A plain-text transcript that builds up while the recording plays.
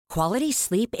Quality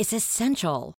sleep is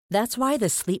essential. That's why the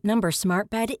Sleep Number Smart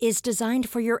Bed is designed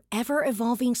for your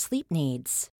ever-evolving sleep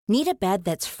needs. Need a bed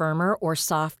that's firmer or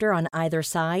softer on either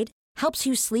side? Helps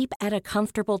you sleep at a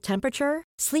comfortable temperature?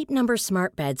 Sleep Number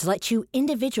Smart Beds let you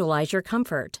individualize your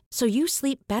comfort, so you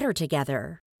sleep better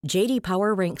together. J.D.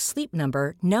 Power ranks Sleep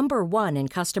Number number 1 in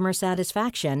customer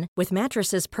satisfaction with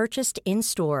mattresses purchased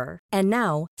in-store. And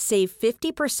now, save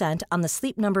 50% on the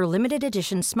Sleep Number Limited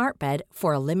Edition Smart Bed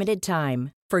for a limited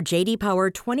time. For J.D. Power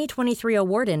 2023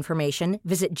 award information,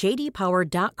 visit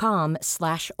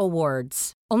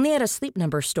jdpower.com/awards. Only at a Sleep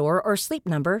Number store or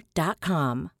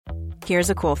sleepnumber.com. Here's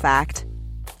a cool fact.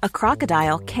 A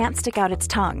crocodile can't stick out its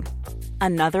tongue.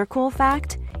 Another cool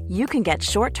fact, you can get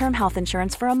short-term health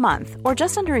insurance for a month or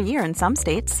just under a year in some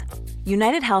states.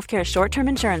 United Healthcare short-term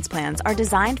insurance plans are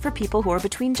designed for people who are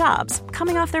between jobs,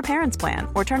 coming off their parents' plan,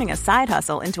 or turning a side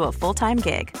hustle into a full-time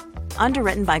gig.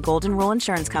 Underwritten by Golden Rule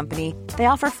Insurance Company, they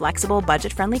offer flexible,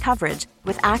 budget-friendly coverage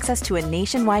with access to a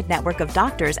nationwide network of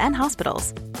doctors and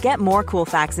hospitals. Get more cool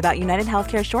facts about United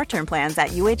Healthcare short-term plans at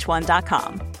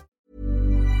uh1.com.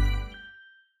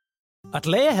 At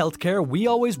Leia Healthcare, we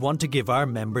always want to give our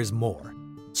members more.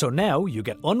 So now you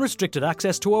get unrestricted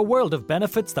access to a world of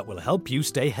benefits that will help you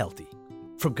stay healthy.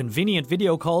 From convenient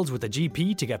video calls with a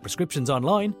GP to get prescriptions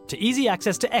online, to easy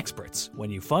access to experts when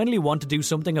you finally want to do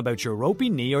something about your ropey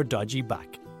knee or dodgy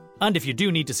back. And if you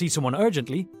do need to see someone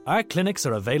urgently, our clinics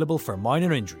are available for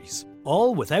minor injuries,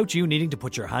 all without you needing to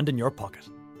put your hand in your pocket.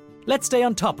 Let's stay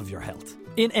on top of your health,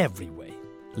 in every way.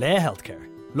 Leia Healthcare,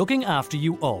 looking after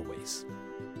you always.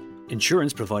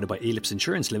 Insurance provided by Ellipse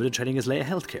Insurance Limited, trading as Leia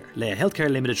Healthcare. Leia Healthcare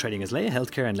Limited, trading as Leia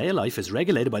Healthcare, and Leia Life is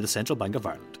regulated by the Central Bank of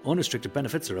Ireland. Unrestricted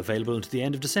benefits are available until the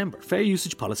end of December. Fair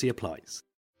usage policy applies.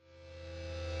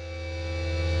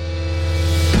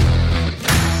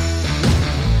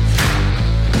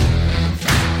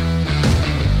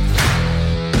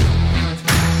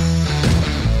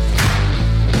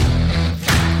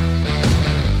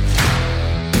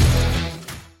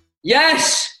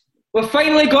 Yes! We've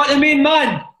finally got the main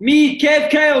man. Me,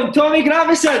 Kev Kyle, and Tommy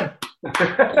Gravison.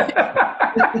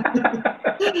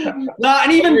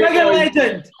 An even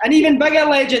bigger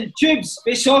legend. Tubes,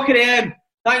 with Soccer AM.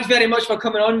 Thanks very much for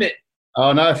coming on, mate.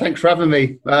 Oh, no, thanks for having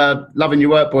me. Loving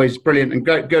your work, boys. Brilliant. And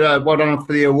good well done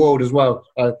for the award as well.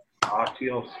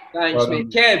 Cheers. Thanks, mate.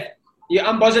 Kev,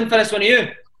 I'm buzzing for this one of you.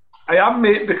 I am,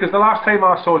 mate, because the last time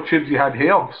I saw Tubes, you had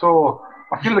hair. So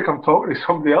I feel like I'm talking to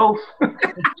somebody else.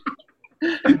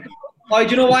 Oh,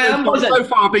 do you know why I'm buzzing? So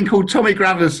far I've been called Tommy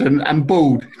Gravison and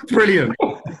bald. Brilliant.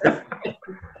 All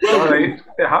right,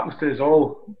 it happens to us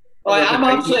all. Oh, I'm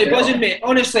absolutely buzzing, mate.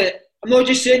 Honestly, I'm not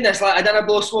just saying this, like I didn't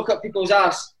blow smoke up people's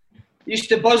ass. Used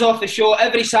to buzz off the show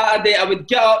every Saturday. I would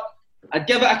get up, I'd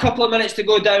give it a couple of minutes to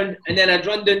go down, and then I'd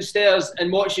run downstairs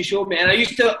and watch the show, mate. And I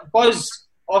used to buzz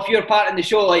off your part in the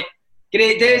show, like,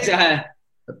 great days ahead.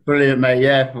 Brilliant, mate,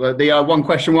 yeah. The one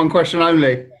question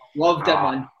only. Loved it,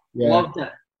 man. Yeah. Loved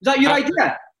it. Is that your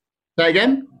idea? Say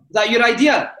again? Is that your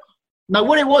idea? No,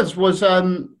 what it was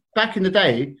back in the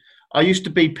day, I used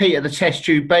to be Peter the Test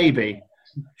Tube Baby.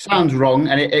 Sounds wrong,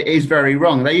 and it is very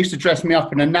wrong. They used to dress me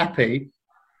up in a nappy,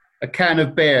 a can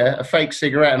of beer, a fake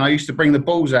cigarette, and I used to bring the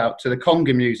balls out to the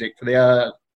conga music for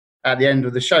the at the end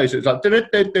of the show. So it was like,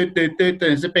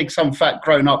 there's a big, some fat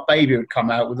grown-up baby would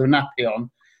come out with a nappy on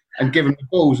and give him the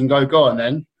balls and go on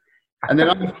then. And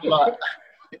then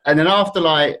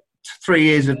after 3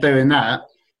 years of doing that,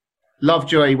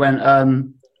 Lovejoy went,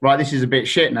 right, this is a bit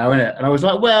shit now, isn't it? And I was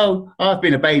like, well, I've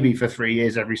been a baby for 3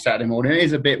 years every Saturday morning. It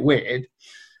is a bit weird.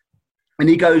 And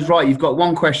he goes, right, you've got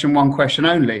one question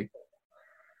only.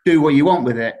 Do what you want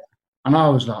with it. And I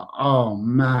was like, oh,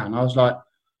 man. I was like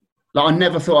I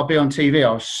never thought I'd be on TV.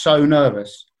 I was so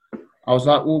nervous. I was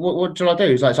like, well, what shall I do?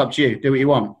 He's like, it's up to you. Do what you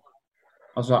want.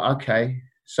 I was like, okay.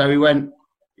 So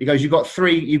he goes, you've got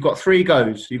three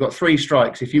goes. You've got 3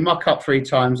 strikes. If you muck up 3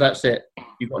 times, that's it.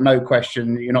 You've got no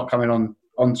question. You're not coming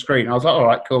on screen. I was like, all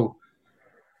right, cool.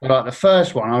 But the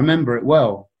first one, I remember it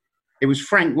well. It was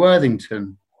Frank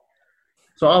Worthington.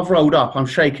 So I've rolled up. I'm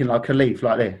shaking like a leaf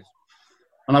like this.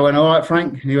 And I went, all right,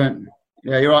 Frank? And he went,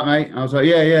 yeah, you're right, mate. And I was like,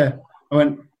 yeah. I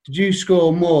went, did you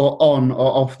score more on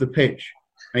or off the pitch?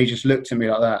 And he just looked at me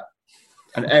like that.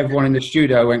 And everyone in the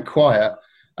studio went quiet.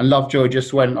 And Lovejoy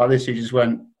just went like this. He just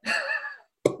went.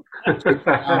 So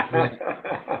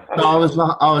I was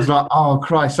like, oh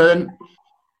Christ! So then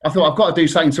I thought I've got to do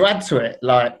something to add to it.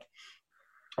 Like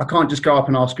I can't just go up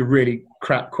and ask a really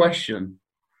crap question.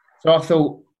 So I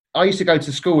thought I used to go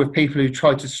to school with people who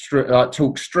tried to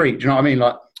talk street. Do you know what I mean?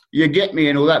 Like you get me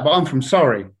and all that, but I'm from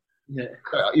Surrey. Yeah.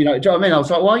 Do you know what I mean? I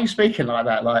was like, why are you speaking like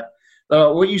that? Like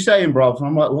what are you saying, bruv? And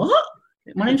I'm like, what?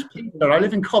 My name's Peter. I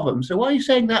live in Cobham. So why are you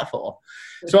saying that for?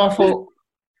 So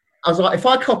I was like, if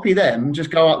I copy them, just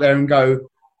go up there and go,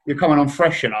 you're coming on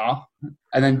freshener,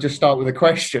 and then just start with a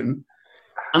question.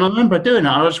 And I remember doing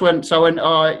that. I went,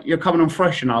 you're coming on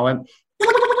freshener. I went,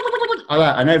 like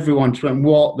that, and everyone just went,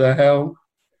 what the hell?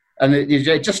 And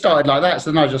it just started like that.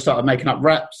 So then I just started making up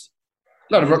raps.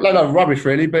 A lot of rubbish,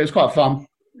 really, but it's quite fun.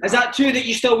 Is that true that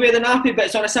you still wear the nappy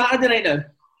bits on a Saturday night now?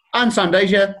 And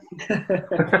Sundays, yeah. How's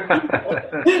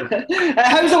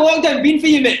the lockdown been for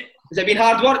you, mate? Has it been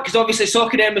hard work? Because obviously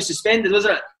Soccer AM was suspended,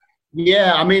 wasn't it?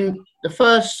 Yeah, I mean, the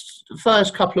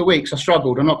first couple of weeks I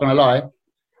struggled, I'm not going to lie.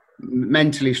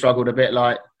 Mentally struggled a bit,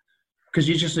 like, because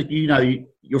you just,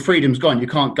 your freedom's gone. You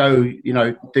can't go,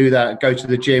 do that, go to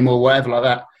the gym or whatever like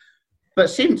that. But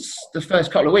since the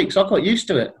first couple of weeks, I got used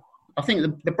to it. I think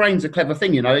the brain's a clever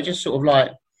thing, it just sort of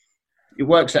like, it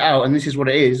works it out, and this is what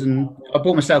it is. And I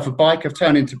bought myself a bike. I've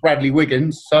turned into Bradley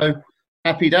Wiggins, so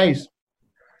happy days.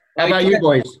 How about you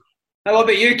boys? How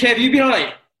about you, Kev? You been all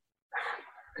right?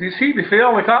 You see, to be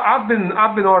fair, like I've been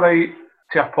all right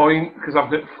to a point, because I've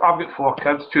got 4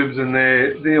 kids, Tubes, and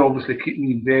they obviously keep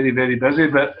me very, very busy.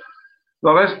 But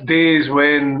there is days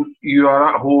when you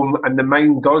are at home and the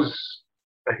mind does.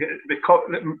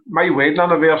 My wedding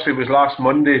anniversary was last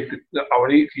Monday, our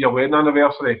 8th-year wedding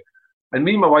anniversary, and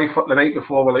me and my wife the night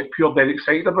before were like pure dead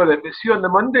excited about it. But see, on the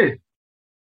Monday,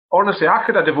 honestly, I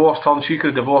could have divorced her and she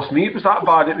could have divorced me. It was that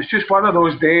bad. It was just one of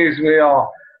those days where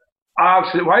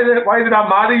absolutely, why did I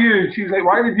marry you? She's like,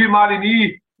 why did you marry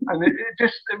me? And it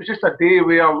was just a day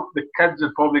where the kids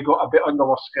had probably got a bit under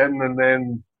their skin, and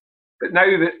then. But now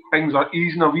that things are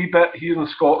easing a wee bit here in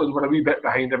Scotland, we're a wee bit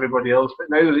behind everybody else. But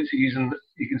now that it's easing,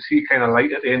 you can see kind of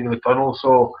light at the end of the tunnel.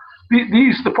 So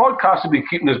the podcast will be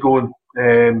keeping us going.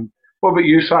 What about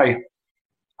you, Si? Oh,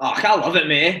 I love it,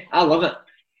 mate. I love it.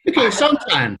 Look at your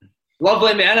suntan.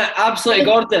 Lovely, mate, innit? Absolutely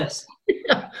gorgeous.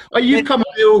 Oh, you come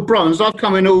in all bronze, I've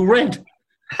come in all red.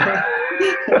 Oh,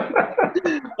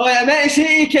 I meant to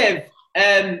say to you,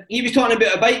 Kev, he was talking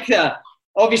about a bike there.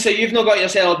 Obviously, you've not got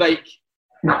yourself a bike.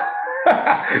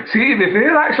 See, to be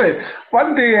fair, actually,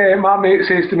 one day my mate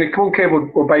says to me, come on,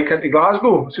 Kev, we'll bike into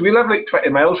Glasgow. So we live like 20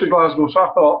 miles from Glasgow, so I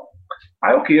thought,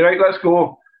 okay, right, let's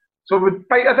go. So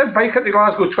I did bike into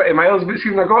Glasgow 20 miles, but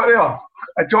see, when I got there, I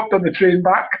dropped on the train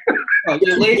back. Oh,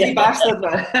 you lazy bastard,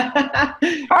 man.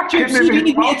 See, you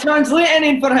need me to translate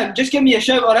anything for him. Just give me a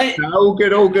shout, all right? All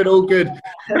good. I'll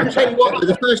tell you what,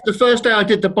 the first day I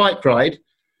did the bike ride,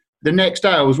 the next day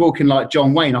I was walking like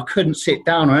John Wayne. I couldn't sit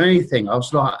down on anything. I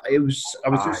was in so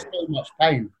much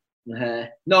pain.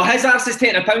 No, his arse has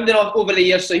taken a pounding off over the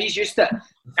years, so he's used to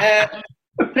it.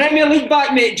 Premier League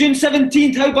back, mate. June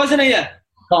 17th. How buzzing are you?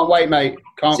 Can't wait, mate.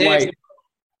 Can't wait.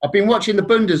 I've been watching the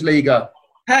Bundesliga.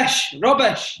 Pish,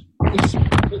 rubbish.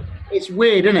 It's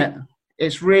weird, isn't it?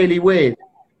 It's really weird.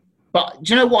 But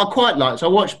do you know what I quite like? So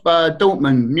I watched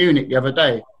Dortmund Munich the other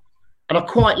day. And I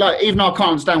quite like, even though I can't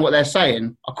understand what they're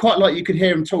saying, I quite like you could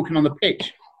hear them talking on the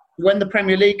pitch. When the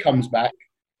Premier League comes back,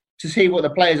 to see what the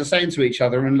players are saying to each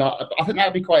other, and I think that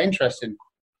would be quite interesting.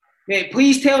 Mate,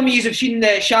 please tell me you've seen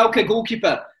the Schalke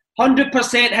goalkeeper.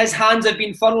 100% his hands have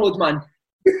been furloughed, man.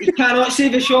 He cannot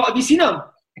save a shot. Have you seen him?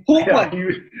 Yeah,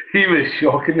 he was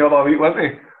shocking the other week,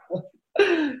 wasn't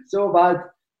he? So bad.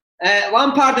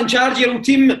 Lampard in charge of your old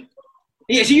team.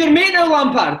 Is he your mate now,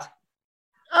 Lampard?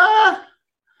 I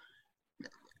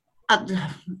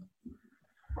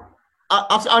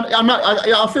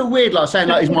feel weird like saying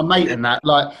like he's my mate and that.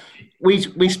 Like we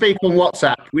speak on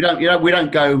WhatsApp. We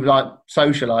don't go like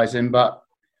socialising, but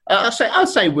I'd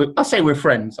say we're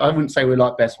friends. I wouldn't say we're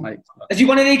like best mates. Is he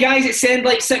one of the guys that send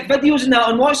like sick videos and that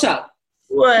on WhatsApp?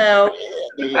 Well,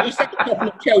 he's a couple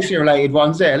of Chelsea related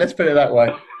ones there. Let's put it that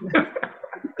way.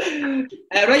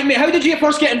 Right, mate. How did you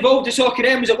first get involved in Soccer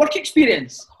AM? Was it work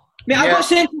experience? Mate, yeah. I got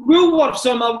sent to Woolworths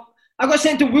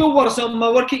on my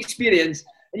work experience,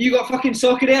 and you got fucking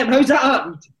Soccer AM. How's that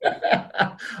happened?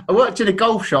 I worked in a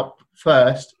golf shop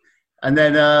first, and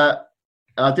then I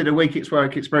did a week's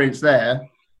work experience there.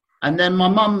 And then my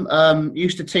mum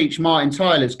used to teach Martin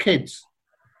Tyler's kids.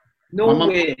 No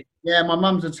way. Yeah, my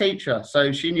mum's a teacher,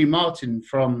 so she knew Martin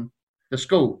from the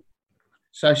school.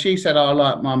 So she said, "Oh,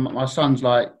 like my son's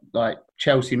like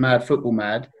Chelsea mad, football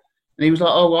mad," and he was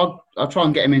like, "Oh, I'll try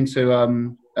and get him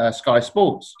into Sky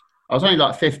Sports." I was only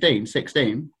like 15,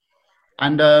 16,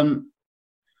 and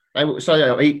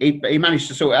he managed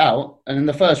to sort it out. And in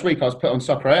the first week, I was put on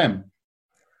Soccer AM,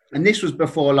 and this was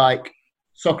before like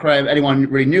Soccer AM anyone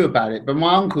really knew about it. But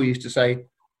my uncle used to say,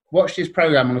 "Watch this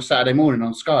program on a Saturday morning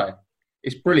on Sky.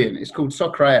 It's brilliant. It's called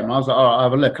Soccer AM." And I was like, "All right, I'll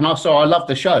have a look." And I loved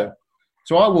the show.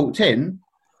 So I walked in,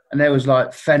 and there was like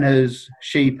Fenners,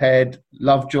 Sheephead,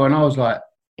 Lovejoy, and I was like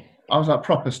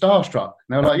proper starstruck. And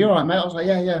they were like, "You're right, mate." I was like,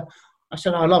 "Yeah." I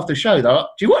said, "I love the show." They're like,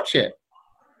 "Do you watch it?"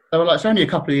 They were like, "It's only a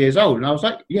couple of years old," and I was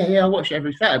like, "Yeah, I watch it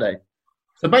every Saturday."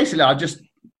 So basically, I just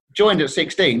joined at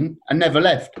 16 and never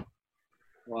left.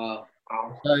 Wow.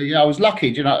 So I was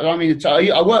lucky. Do you know? I mean,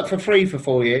 I worked for free for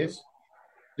 4 years,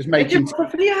 just making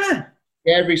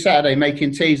every Saturday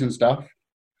making teas and stuff.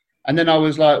 And then I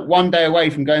was like one day away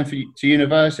from going to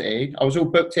university. I was all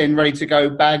booked in, ready to go,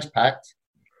 bags packed.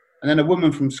 And then a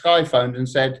woman from Sky phoned and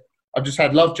said, "I've just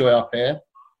had Lovejoy up here,"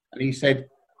 and he said,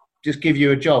 "Just give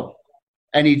you a job,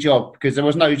 any job," because there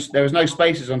was no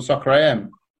spaces on Soccer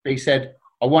AM. But he said,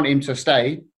 "I want him to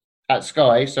stay at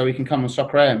Sky so he can come on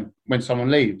Soccer AM when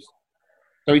someone leaves."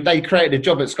 So they created a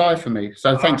job at Sky for me.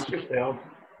 So thanks.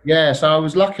 Yeah, so I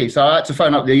was lucky. So I had to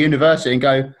phone up the university and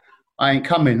go, "I ain't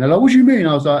coming." They're like, "What do you mean?"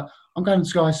 I was like, "I'm going to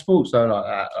Sky Sports." They're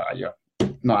like, "Yeah,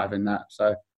 not having that."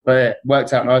 So, but yeah, it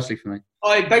worked out nicely for me.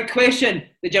 Oh, big question.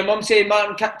 Did your mum say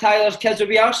Martin Tyler's kids would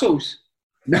be arseholes?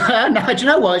 No, do you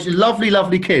know what? She's lovely,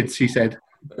 lovely kids, she said.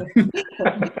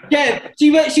 Yeah,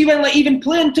 she went like even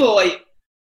playing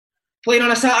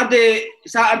on a Saturday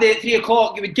at 3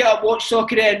 o'clock, you would get up, watch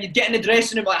Soccer AM, you'd get in the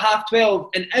dressing room at 12:30,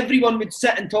 and everyone would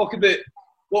sit and talk about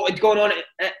what had gone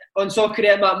on Soccer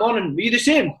AM that morning. Were you the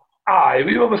same? Aye,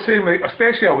 we were the same, like,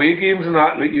 especially away games and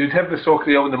that. Like, you'd have the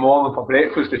Soccer AM in the morning for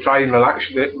breakfast to try and relax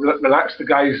the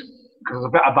guys, because there's a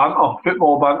bit of banter,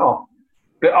 football banter.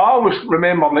 But I always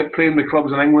remember, like, playing with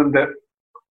clubs in England, that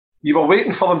you were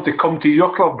waiting for them to come to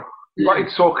your club. You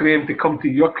wanted Soccer AM to come to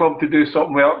your club to do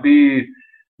something, whether it be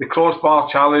the crossbar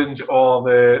challenge or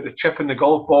the chipping the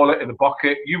golf ball into the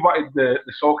bucket. You wanted the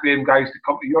Soccer AM guys to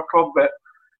come to your club, but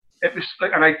it was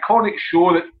like an iconic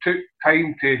show that took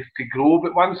time to grow,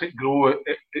 but once it grew,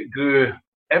 it grew.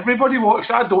 Everybody watched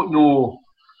it. I don't know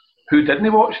who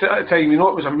didn't watch it at the time. You know,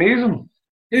 it was amazing.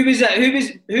 Who was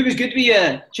good with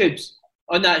you, Tubes,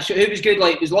 on that show? Who was good?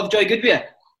 Like, was Lovejoy good with you?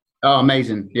 Oh,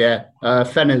 amazing! Yeah,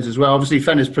 Fenners as well. Obviously,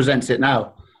 Fenners presents it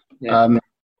now.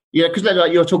 Yeah, because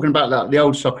like you're talking about like the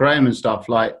old Soccer AM and stuff.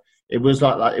 Like it was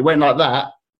like it went like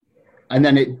that, and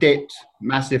then it dipped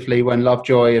massively when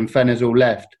Lovejoy and Fenners all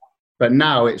left. But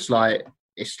now it's like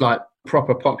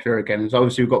proper popular again. And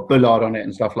obviously we've got Bullard on it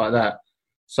and stuff like that.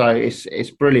 So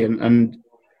it's brilliant. And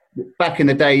back in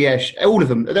the day, yeah, all of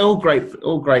them, they're all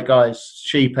great guys.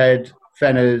 Sheephead,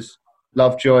 Fenners,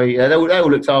 Lovejoy, yeah, they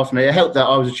all looked after me. It helped that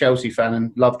I was a Chelsea fan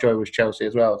and Lovejoy was Chelsea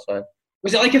as well. So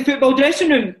was it like a football dressing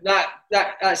room?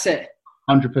 That's it.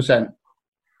 100%.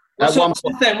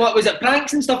 What was it?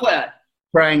 Pranks and stuff like that.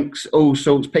 Pranks, all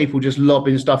sorts, people just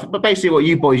lobbing stuff. But basically what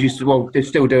you boys used to, they're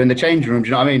still doing the changing room, do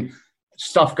you know what I mean?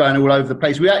 Stuff going all over the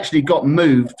place. We actually got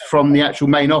moved from the actual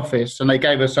main office and they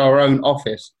gave us our own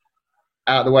office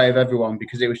out of the way of everyone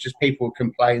because it was just people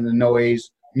complaining, the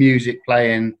noise, music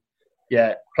playing,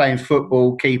 playing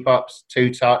football, keep-ups,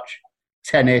 two-touch,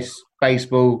 tennis,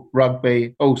 baseball,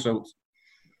 rugby, all sorts.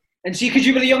 And see, because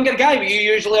you were the younger guy, were you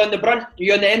usually on the brunt? Were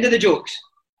you on the end of the jokes?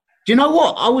 Do you know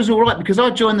what? I was all right because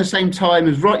I joined the same time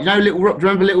as Rocket. You know, do you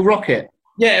remember Little Rocket?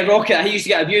 Yeah, Rocket. He used to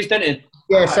get abused, didn't he?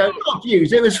 Yeah, so not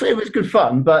abused. It was good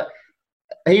fun, but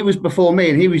he was before me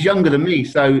and he was younger than me,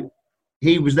 so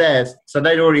he was there. So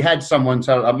they'd already had someone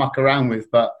to muck around with,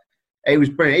 but it was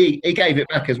brilliant. He gave it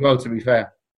back as well, to be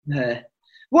fair. Yeah.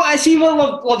 What I see with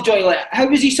Lovejoy, like, how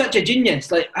was he such a genius?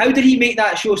 Like, how did he make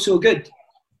that show so good?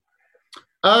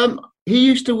 He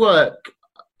used to work.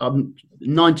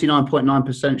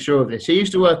 99.9% sure of this. He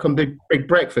used to work on Big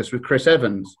Breakfast with Chris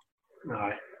Evans.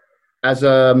 Aye. As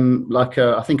I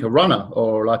think a runner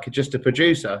or just a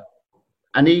producer.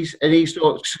 And he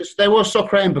thought, there was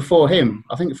Soccer AM before him,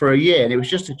 I think for a year, and it was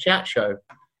just a chat show.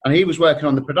 And he was working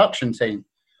on the production team.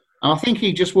 And I think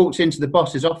he just walked into the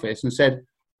boss's office and said,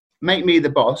 "Make me the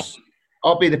boss,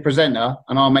 I'll be the presenter,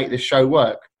 and I'll make this show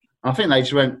work." And I think they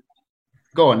just went,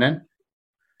 "Go on then."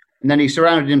 And then he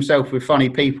surrounded himself with funny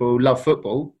people who love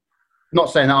football.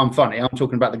 Not saying that I'm funny, I'm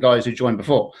talking about the guys who joined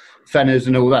before, Fenners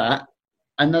and all that.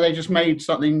 And then they just made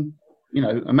something,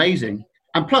 amazing.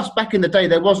 And plus, back in the day,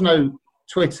 there was no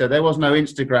Twitter, there was no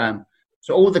Instagram.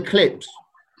 So all the clips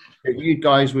that you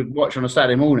guys would watch on a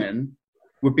Saturday morning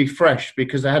would be fresh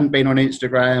because they hadn't been on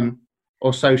Instagram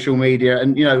or social media.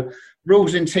 And,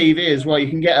 rules in TV as well, you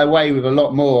can get away with a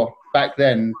lot more back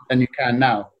then than you can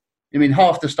now. I mean,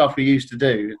 half the stuff we used to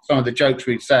do, some of the jokes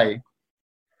we'd say,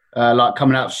 like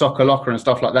coming out of Soccer Locker and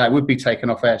stuff like that, would be taken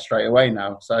off air straight away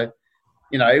now. So,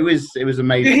 it was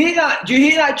amazing. Do you hate that? Do you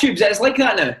hate that, Tubes, that it's like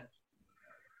that now?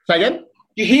 Say again?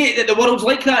 Do you hate that the world's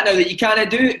like that now, that you can't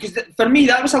do it? Because for me,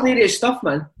 that was hilarious stuff,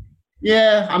 man.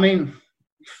 Yeah, I mean,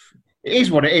 it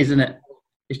is what it is, isn't it?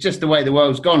 it's just the way the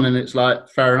world's gone, and it's like,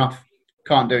 fair enough.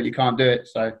 Can't do it, you can't do it.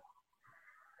 So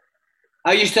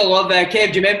I used to love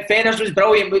Kev. Do you remember Fenners was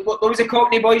brilliant? What was the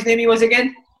Cockney boy's name he was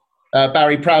again?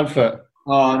 Barry Proudfoot.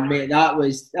 Oh mate, that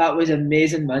was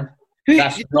amazing, man.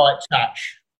 That's the right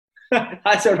touch.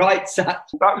 That's a right touch.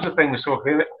 That was the thing with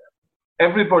soccer.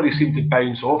 Everybody seemed to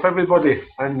bounce off everybody,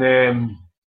 and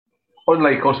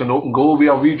unlike us in open goal,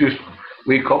 we just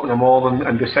wake up in the morning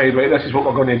and decide, right, this is what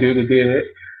we're going to do today. And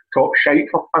talk shite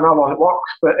for an hour. It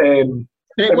works, but it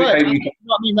works.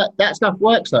 I mean, that stuff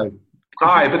works though.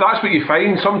 Aye, but that's what you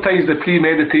find. Sometimes the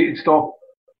premeditated stuff,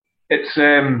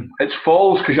 it's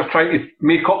false because you're trying to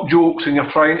make up jokes and you're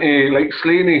trying to, like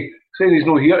Slaney's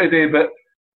not here today, but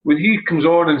when he comes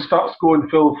on and starts going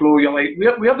full flow, you're like,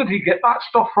 where did he get that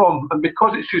stuff from? And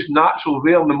because it's just natural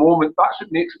there in the moment, that's what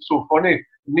makes it so funny. It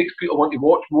makes people want to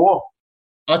watch more.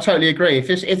 I totally agree.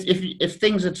 If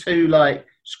things are too like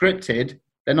scripted,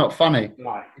 they're not funny.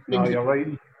 No, you're right.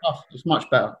 It's much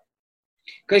better.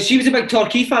 Because she was a big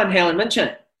Torquay fan, Helen, wasn't she?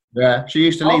 Yeah, she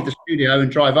used to leave the studio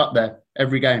and drive up there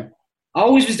every game. I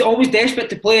was always desperate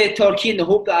to play Torquay in the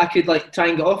hope that I could like try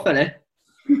and get off in it.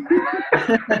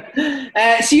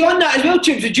 See, on that as well,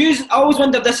 Tubes, I always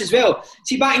wondered this as well.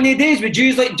 See, back in the days, would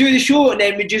you like do the show and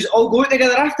then would you all go out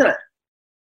together after it?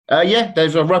 Yeah,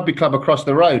 there's a rugby club across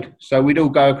the road, so we'd all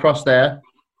go across there,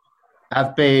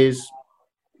 have beers,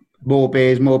 more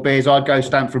beers. I'd go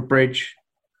Stamford Bridge.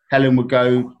 Helen would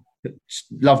go.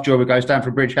 Lovejoy would go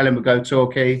Stamford Bridge. Helen would go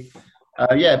Torquay.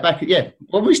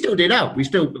 Well, we still do now.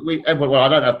 Well, I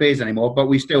don't have beers anymore, but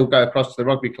we still go across to the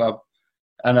rugby club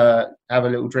and have a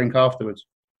little drink afterwards.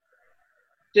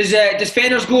 Does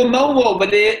Fenners go Millwall with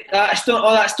that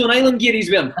Stone Island gear he's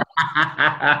wearing?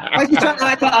 Why is he trying to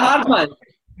act like a hard man?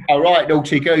 All right,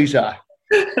 naughty geezer.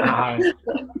 Yeah,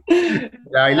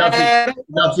 he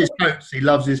loves his coats. He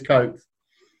loves his coats.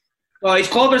 Oh, his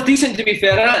clobber's decent, to be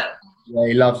fair, isn't it? Yeah,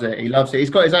 he loves it. He's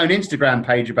got his own Instagram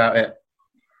page about it.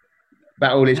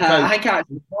 About all his coats.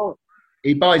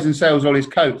 He buys and sells all his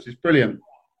coats. It's brilliant.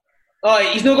 Oh,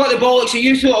 he's not got the bollocks. So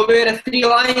you sort of wear a Three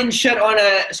Lions shirt on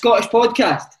a Scottish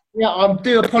podcast. Yeah, I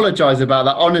do apologise about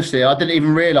that. Honestly, I didn't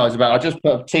even realise about it. I just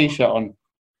put a T-shirt on.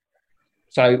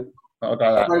 So, I'll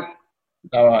go that.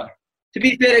 All right. To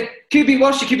be fair, it could be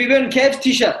worse. You could be wearing Kev's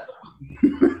T-shirt.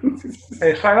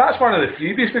 So that's one of the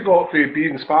freebies we got for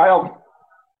being inspired.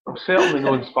 I'm certainly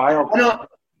not inspired. I know.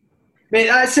 Mate,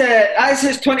 that's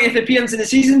his 20th appearance in the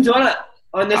season, isn't it?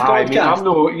 On this podcast. I'm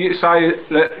no, you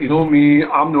know me,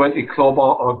 I'm no into clobber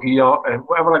or gear, and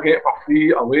whatever I get for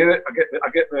free, I wear it. I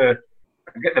get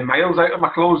the miles out of my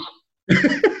clothes.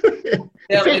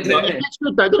 It's good though,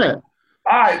 doesn't it?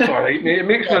 It's alright, mate. It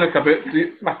makes me look a bit.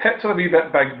 My tits are a wee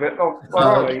bit big, but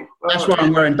alright. That's why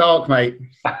I'm wearing dark, mate.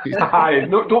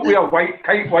 No, don't wear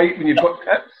tight white when you've got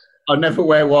tits. I'll never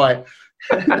wear white.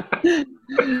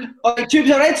 Tubes,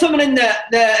 I read something in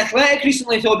the Athletic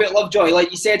recently thought about Lovejoy.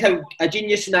 Like you said, how a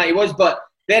genius in that he was, but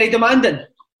very demanding.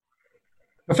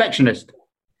 Perfectionist.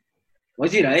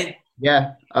 Was he, right?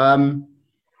 Yeah.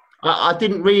 I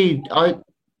didn't read. I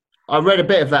read a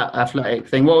bit of that Athletic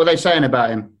thing. What were they saying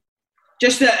about him?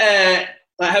 Just that,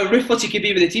 like how ruthless he could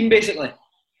be with the team, basically.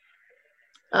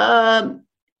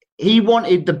 He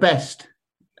wanted the best,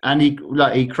 and he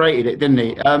created it, didn't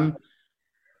he?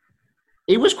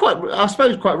 He was quite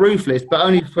ruthless, but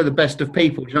only for the best of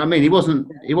people. Do you know what I mean? He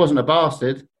wasn't a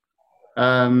bastard.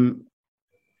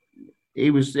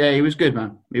 He was good,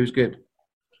 man. He was good.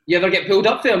 You ever get pulled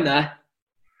up for him there?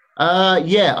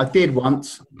 Yeah, I did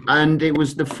once, and it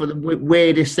was the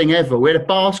weirdest thing ever. We had a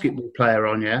basketball player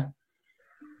on, yeah,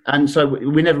 and so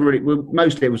we never really.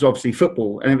 Mostly it was obviously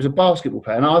football, and it was a basketball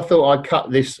player. And I thought I'd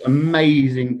cut this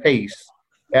amazing piece.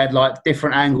 It had like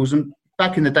different angles, and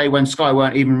back in the day when Sky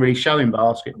weren't even really showing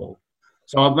basketball,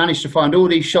 so I managed to find all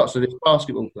these shots of this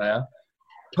basketball player,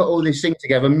 put all this thing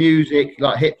together, music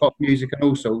like hip hop music and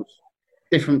all sorts,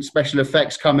 different special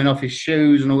effects coming off his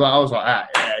shoes and all that. I was like,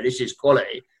 yeah, this is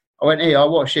quality. I went, here, I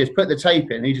watched this, put the tape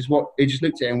in. He just looked at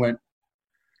it and went,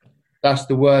 that's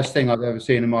the worst thing I've ever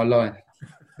seen in my life.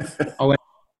 I went,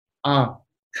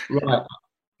 right.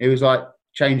 He was like,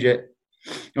 change it.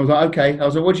 I was like, okay. I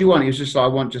was like, what do you want? He was just like, I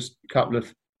want just a couple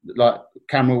of like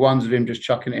camera ones of him just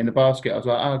chucking it in the basket. I was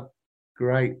like, oh,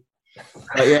 great.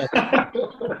 But yeah. I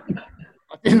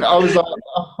was like,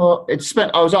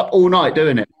 I was up all night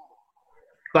doing it.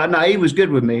 But no, he was good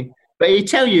with me. But he'd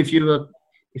tell you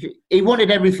he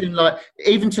wanted everything, like,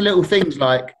 even to little things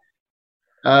like,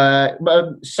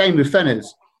 same with Fenners.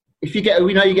 If you get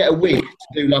a wig to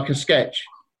do like a sketch,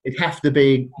 it'd have to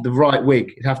be the right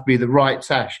wig. It'd have to be the right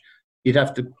sash. You'd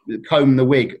have to comb the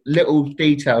wig. Little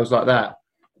details like that.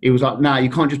 He was like, "No, you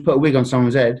can't just put a wig on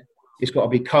someone's head. It's got to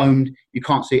be combed. You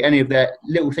can't see any of their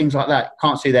little things like that.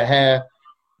 Can't see their hair.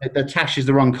 The tash is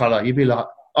the wrong colour." You'd be like,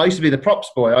 I used to be the props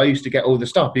boy. I used to get all the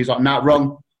stuff. He's like, "No,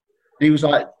 wrong." And he was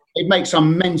like, it makes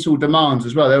some mental demands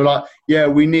as well. They were like, "Yeah,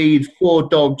 we need 4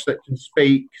 dogs that can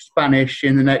speak Spanish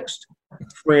in the next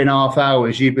 3.5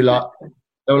 hours." You'd be like,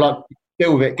 they were like,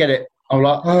 "Deal with it, get it." I'm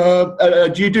like,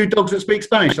 "Do you do dogs that speak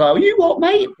Spanish?" Like, "You what,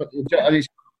 mate?"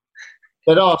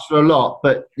 They'd ask for a lot,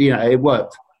 but, it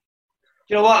worked.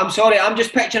 You know what? I'm sorry. I'm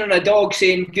just picturing a dog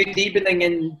saying "good evening"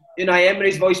 in Unai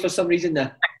Emery's voice for some reason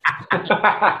there.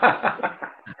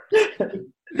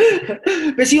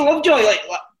 But see, Lovejoy,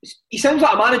 he sounds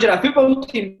like a manager of a football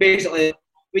team, basically.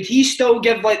 Would he still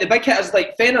give the big hitters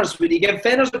like Fenners? Would he give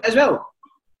Fenners as well?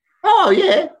 Oh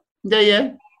yeah.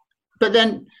 But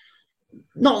then,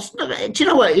 do you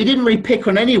know what? He didn't really pick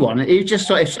on anyone. He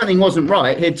just if something wasn't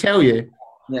right, he'd tell you.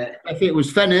 Yeah. If it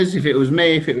was Fenners, if it was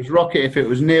me, if it was Rocket, if it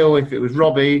was Neil, if it was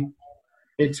Robbie,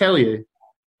 he'd tell you.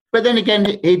 But then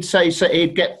again, he'd say, so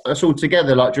he'd get us all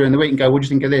together during the week and go, "What do you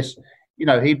think of this?"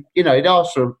 He'd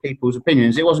ask for people's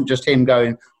opinions. It wasn't just him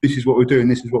going, "This is what we're doing,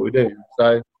 this is what we're doing."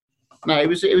 So, no, it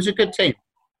was a good team.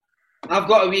 I've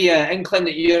got a wee inkling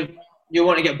that you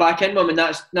want to get back in, Mum, and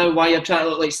that's now why you're trying to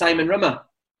look like Simon Rimmer.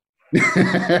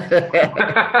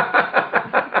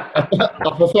 I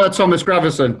prefer Thomas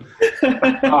Gravison.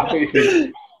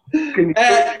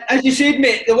 As you said,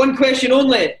 mate, the one question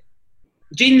only.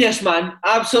 Genius, man.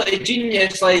 Absolutely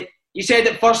genius. You said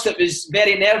at first it was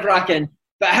very nerve-wracking,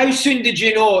 but how soon did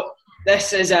you know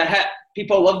this is a hit?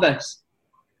 People love this.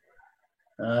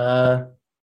 I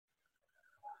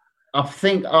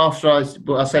think after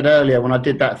what I said earlier, when I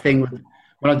did that thing,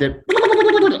 when I did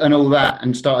and all that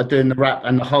and started doing the rap,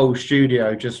 and the whole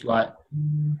studio just started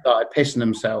pissing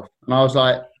themselves. And I was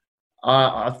like,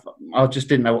 I just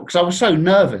didn't know what, because I was so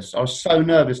nervous. I was so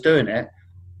nervous doing it.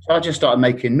 So I just started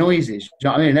making noises. Do you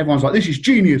know what I mean? And everyone's like, "This is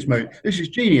genius, mate. This is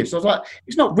genius." I was like,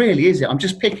 it's not really, is it? I'm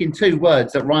just picking 2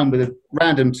 words that rhyme with a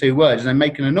random 2 words and then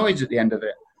making a noise at the end of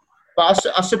it. But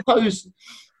I suppose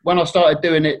when I started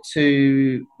doing it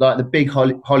to the big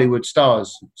Hollywood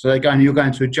stars, so they're going, "You're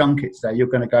going to a junket today. You're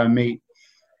going to go and meet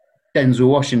Denzel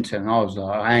Washington." I was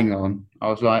like, hang on. I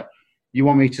was like, "You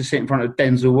want me to sit in front of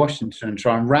Denzel Washington and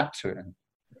try and rap to him?"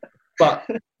 But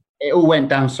it all went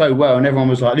down so well, and everyone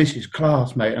was like, "This is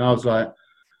class, mate." And I was like,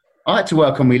 I had to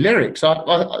work on my lyrics. I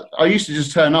used to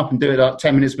just turn up and do it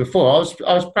 10 minutes before. I was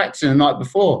practicing the night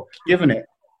before, giving it.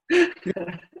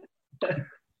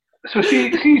 So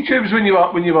see, Tubes, when you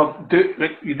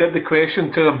you did the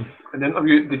question to them in the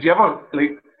interview, did you ever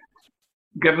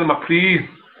give them a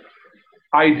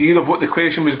idea of what the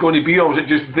question was going to be, or was it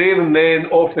just there and then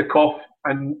off the cuff,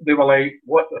 and they were like,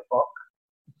 "What the fuck?"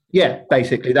 Yeah,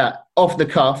 basically that. Off the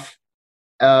cuff.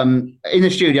 In the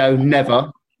studio, never.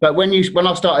 But when I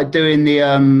started doing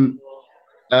the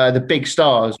big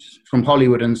stars from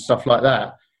Hollywood and stuff like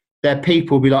that, their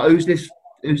people would be like, Who's this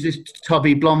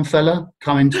tubby blonde fella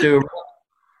coming to do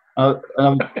a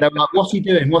they were like, "What's he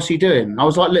doing? What's he doing?" I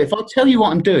was like, "Look, if I tell you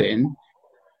what I'm doing,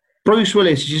 Bruce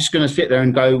Willis is just going to sit there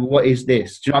and go, 'What is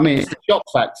this?'" Do you know what I mean? It's the shock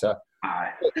factor.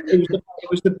 It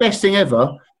was the best thing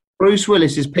ever. Bruce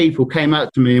Willis's people came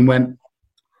out to me and went,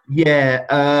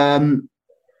 "Yeah,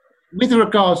 with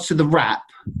regards to the rap,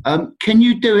 can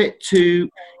you do it can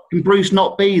Bruce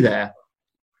not be there?"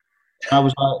 I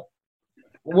was like,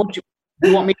 "What do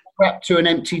you want me to rap to an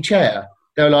empty chair?"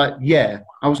 They were like, "Yeah."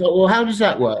 I was like, "Well, how does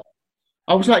that work?"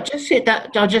 I was like, "Just sit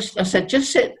that." I said,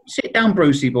 "Just sit down,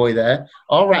 Brucey boy. There,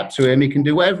 I'll rap to him. He can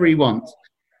do whatever he wants."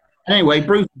 Anyway,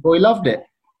 Brucey boy loved it.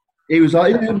 He was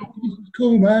like, "Yeah, this is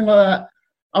cool, man." Like that.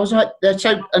 I was like,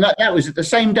 and that was at the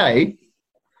same day.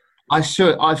 I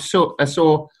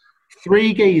saw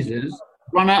 3 geezers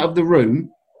run out of the room,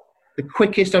 the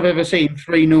quickest I've ever seen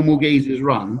 3 normal geezers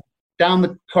run down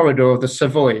the corridor of the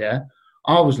Savoy. Yeah?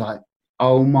 I was like,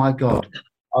 "Oh my God!"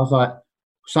 I was like,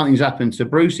 "Something's happened to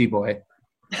Brucey boy."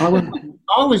 I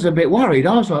was a bit worried.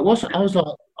 I was like,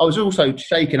 I was also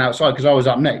shaking outside because I was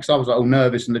up next. I was all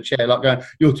nervous in the chair, going,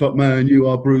 "You're top man, you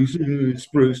are Bruce, it's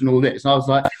Bruce," and all this. And I was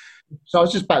like, so I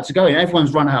was just about to go, and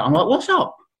everyone's run out. I'm like, "What's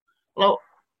up?" Well,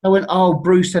 I went, "Oh,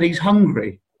 Bruce said he's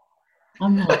hungry."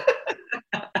 I'm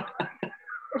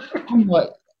like,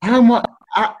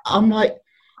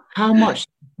 how much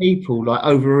people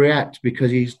overreact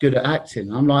because he's good at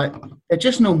acting? I'm like, they're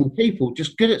just normal people,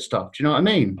 just good at stuff. Do you know what I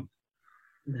mean?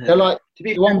 Mm-hmm. They're like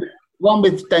the one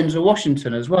with Denzel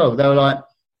Washington as well. They were like,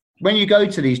 when you go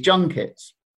to these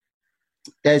junkets,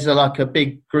 there's a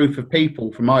big group of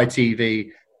people from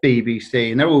ITV,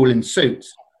 BBC, and they're all in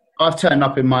suits. I've turned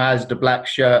up in my Asda black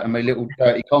shirt and my little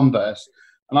dirty Converse.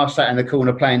 and I sat in the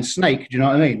corner playing Snake. Do you know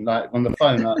what I mean? Like on the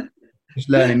phone, like, just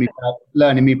learning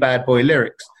me bad boy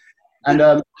lyrics. And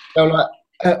they were like,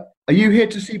 "Are you here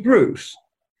to see Bruce?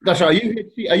 That's right.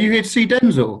 Are you here to see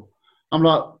Denzel?" I'm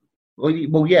like,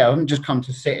 "Well, yeah. I haven't just come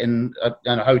to sit in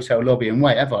a hotel lobby and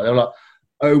wait, have I?" They were like,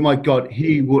 "Oh my God,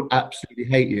 he would absolutely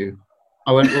hate you."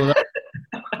 I went, "Well,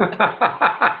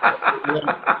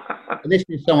 this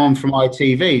is someone from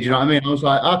ITV. Do you know what I mean?" I was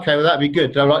like, "Okay, well, that'd be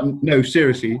good." They were like, "No,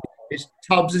 seriously, it's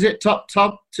Tubbs, is it? Tub?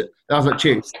 I was like,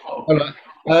 "Cheers." I was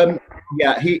like,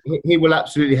 "Yeah, he will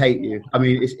absolutely hate you. I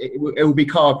mean, it will be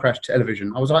car crash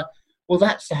television." I was like, "Well,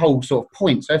 that's the whole sort of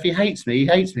point. So if he hates me, he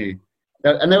hates me."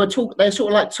 And they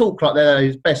sort of talk like they're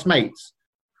his best mates,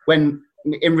 when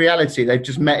in reality they've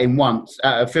just met him once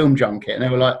at a film junket, and they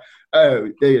were like, "Oh,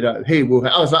 he will."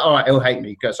 I was like, "All right, he'll hate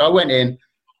me." So I went in.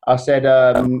 I said,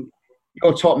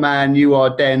 "You're top man. You are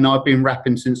Den. I've been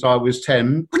rapping since I was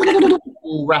 10.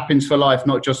 All rapping's for life,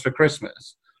 not just for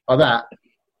Christmas." Like that.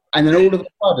 And then all of a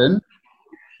sudden,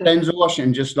 Denzel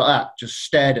Washington just like that, just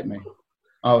stared at me.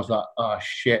 I was like, "Oh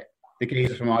shit, the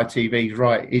geezer from ITV's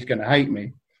right. He's going to hate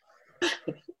me."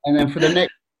 And then for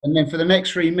the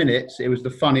next 3 minutes, it was the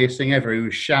funniest thing ever. He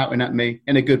was shouting at me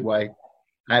in a good way.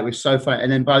 It was so funny.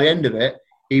 And then by the end of it,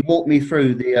 he walked me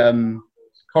through the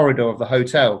corridor of the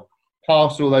hotel,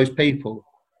 past all those people.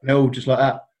 And they're all just like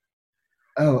that.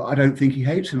 "Oh, I don't think he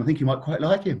hates him. I think he might quite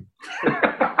like him."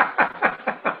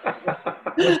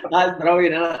 That's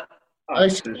brilliant,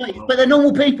 isn't it? But they're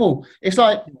normal people. It's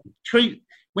like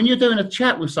when you're doing a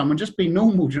chat with someone, just be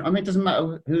normal. I mean, it doesn't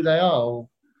matter who they are or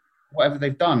whatever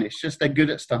they've done. It's just they're good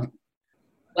at stuff.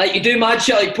 Like, you do mad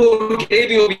shit like pour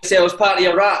gravy over yourself as part of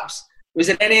your raps. Was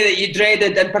there any that you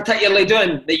dreaded and particularly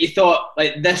doing that you thought,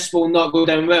 like, this will not go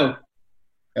down well?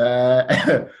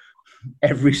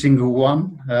 Every single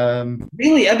one.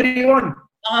 Really? Every one?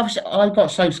 I got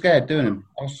so scared doing them.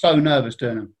 I was so nervous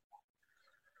doing them.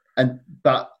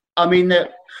 But I mean, the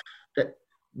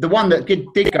one that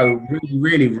did go really,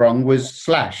 really wrong was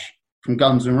Slash from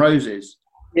Guns N' Roses.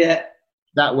 Yeah.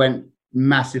 That went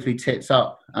massively tits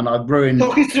up, and I ruined.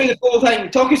 Talk us through the full thing.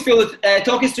 Talk us through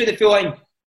the full thing.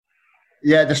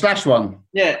 Yeah, the Slash one.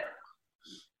 Yeah.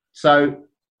 So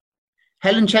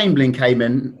Helen Chamberlain came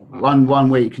in one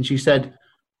week, and she said,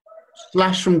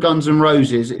 "Slash from Guns N'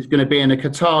 Roses is going to be in a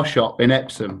guitar shop in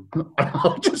Epsom."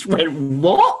 I just went,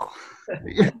 "What?"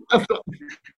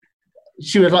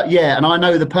 She was like, "Yeah, and I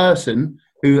know the person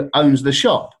who owns the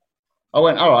shop." I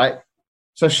went, "All right."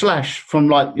 So Slash from,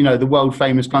 like, the world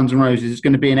famous Guns N' Roses is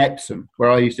going to be in Epsom,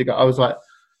 where I used to go. I was like,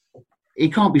 he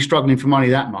can't be struggling for money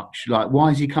that much. Like,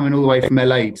 why is he coming all the way from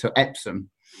LA to Epsom?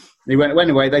 He went, well,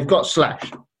 anyway, they've got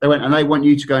Slash. They went, and they want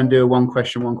you to go and do a one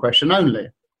question only.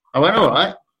 I went, all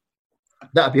right,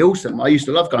 that'd be awesome. I used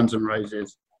to love Guns N'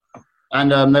 Roses.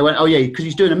 And they went, oh yeah, because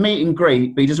he's doing a meet and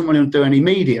greet, but he doesn't want to do any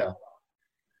media.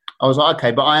 I was like,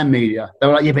 okay, but I am media. They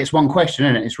were like, yeah, but it's one question,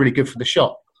 isn't it? It's really good for the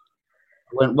shop.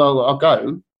 I went, well, I'll go.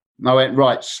 And I went,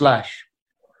 right, Slash.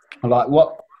 I'm like,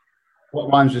 what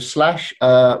rhymes with Slash?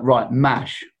 Right,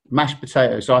 mashed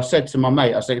potato. So I said to my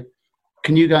mate, I said,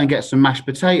 can you go and get some mashed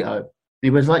potato? And he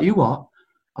was like, you what?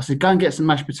 I said, go and get some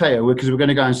mashed potato because we're going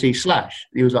to go and see Slash.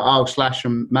 He was like, oh, Slash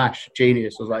and Mash,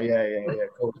 genius. I was like, yeah,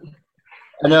 cool.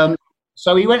 And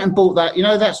so he went and bought that,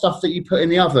 that stuff that you put in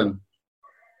the oven.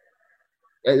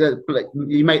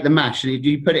 You make the mash,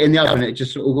 you put it in the oven, it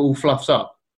just all fluffs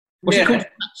up. What's it called?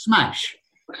 Smash.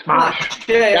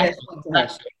 Yeah.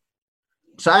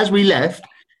 So as we left,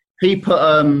 he put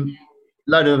a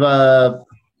load of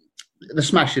the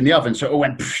smash in the oven, so it all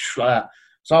went like that.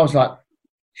 So I was like,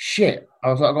 shit. I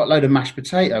was like, I've got a load of mashed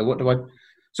potato. What do I?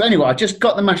 So anyway, I just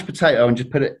got the mashed potato and just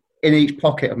put it in each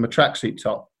pocket of my tracksuit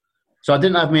top. So I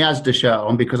didn't have my Asda shirt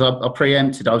on because I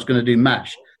preempted I was going to do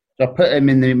mash. So I put him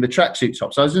in the tracksuit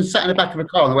top. So I was just sat in the back of a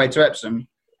car on the way to Epsom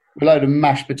with a load of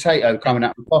mashed potato coming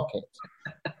out of my pocket.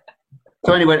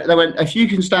 So anyway, they went, if you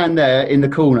can stand there in the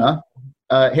corner,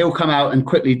 he'll come out and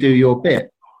quickly do your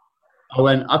bit. I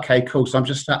went, okay, cool. So I'm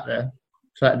just sat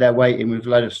there waiting with a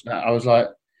load of stuff. I was like,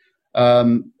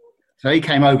 so he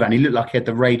came over and he looked like he had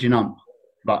the raging ump,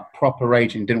 like proper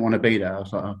raging, didn't want to be there. I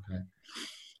was like,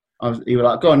 okay. He was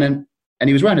like, go on then. And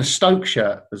he was wearing a Stoke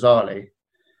shirt, bizarrely.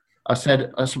 I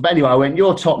said, but anyway, I went,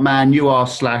 you're top man, you are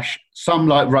Slash. Some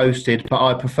like roasted, but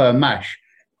I prefer mash.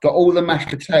 Got all the mashed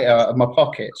potato out of my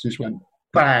pockets and just went,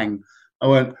 bang. I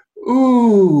went,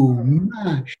 ooh,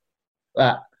 mash.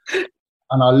 That.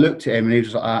 And I looked at him and he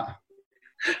was like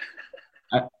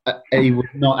that. He was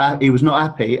not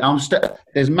happy.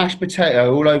 There's mashed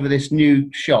potato all over this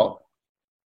new shop.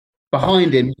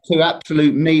 Behind him, two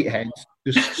absolute meatheads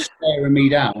just staring me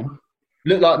down.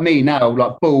 Look like me now,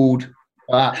 like bald,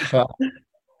 But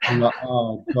I'm like,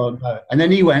 oh God, no. And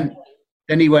then he went,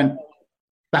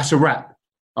 that's a wrap.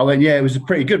 I went, yeah, it was a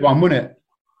pretty good one, wasn't it?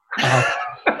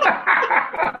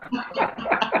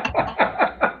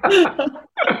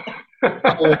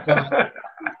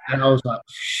 And I was like,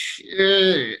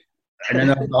 shit. And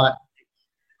then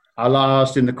I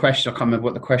asked him the question. I can't remember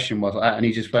what the question was, and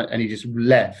he just went, and he just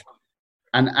left.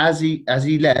 And as he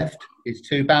left, his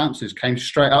two bouncers came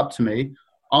straight up to me.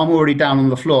 I'm already down on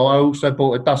the floor. I also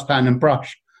bought a dustpan and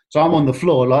brush, so I'm on the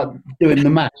floor like doing the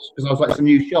maths because I was like, it's a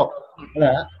new shop,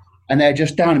 like that. And they're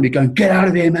just down at me going, "Get out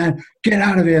of here, man! Get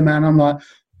out of here, man!" I'm like,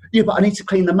 "Yeah, but I need to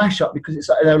clean the mash up because it's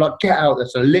like," they were like, "Get out there!"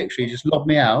 So literally just lobbed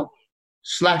me out.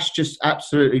 Slash just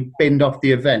absolutely binned off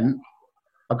the event.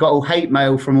 I got all hate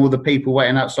mail from all the people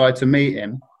waiting outside to meet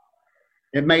him.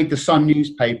 It made the Sun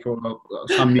newspaper, or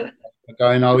some newspaper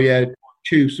going, "Oh yeah,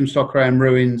 Tubes from Stockerham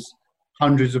ruins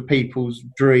hundreds of people's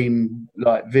dream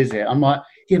visit." I'm like,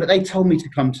 "Yeah, but they told me to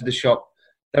come to the shop."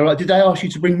 They were like, "Did they ask you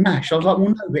to bring mash?" I was like, "Well,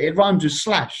 no, but it rhymes with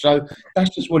slash, so that's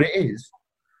just what it is."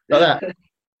 Like that.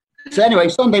 So anyway,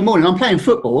 Sunday morning, I'm playing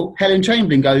football. Helen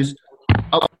Chamberlain goes,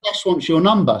 "Oh, Slash wants your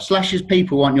number. Slash's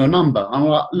people want your number." I'm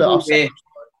like, "Look,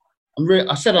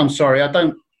 I said I'm sorry.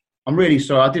 I'm really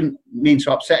sorry. I didn't mean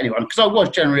to upset anyone," because I was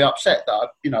generally upset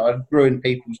that I'd ruined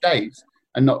people's days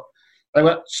and not. They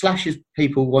went, "Slash's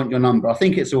people want your number. I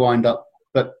think it's a wind up,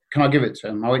 but can I give it to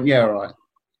them?" I went, "Yeah, all right."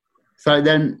 So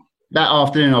then that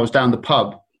afternoon, I was down the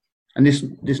pub, and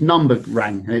this number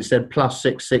rang, and it said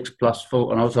 +66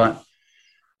 +4, and I was like,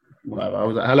 whatever. I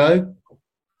was like, "Hello."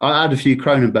 I had a few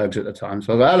Kronenbergs at the time,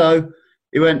 so I was like, "Hello."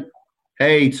 He went,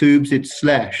 "Hey, Tubes, it's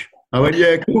Slash." I went, "Yeah,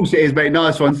 of course it is, mate.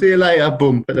 Nice one. See you later."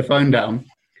 Boom, put the phone down,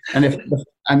 and the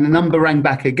number rang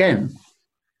back again,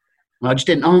 and I just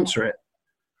didn't answer it,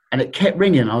 and it kept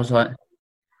ringing. I was like,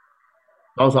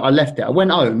 I left it. I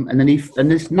went home, and then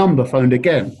this number phoned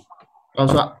again. I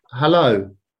was like, "Hello."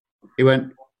 He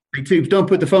went, "Hey, Tubes, don't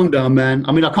put the phone down, man."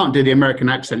 I mean, I can't do the American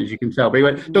accent, as you can tell, but he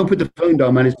went, "Don't put the phone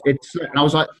down, man. It's Slash." And I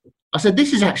was like, I said,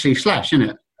 "This is actually Slash, isn't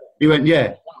it?" He went,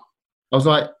 "Yeah." I was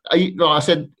like, I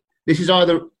said, "This is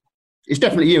either, it's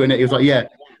definitely you, isn't it?" He was like, "Yeah."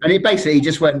 And it basically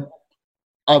just went,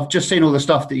 "I've just seen all the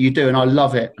stuff that you do, and I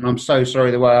love it, and I'm so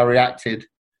sorry the way I reacted.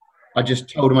 I just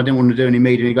told him I didn't want to do any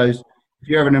media." And he goes, "If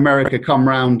you're ever in America, come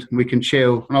round and we can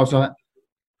chill." And I was like,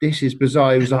 this is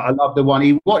bizarre. He was like, "I love the one."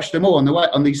 He watched them all on the way.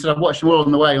 He said, "I've watched them all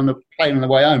on the way on the plane on the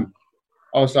way home."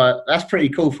 I was like, that's pretty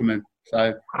cool from him.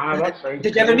 So.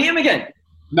 Did you ever meet him again?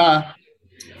 Nah.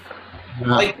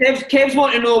 Like Kev's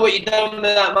want to know what you done with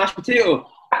that mashed potato.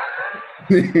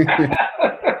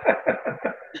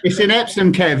 It's in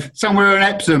Epsom, Kev. Somewhere in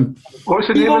Epsom. What's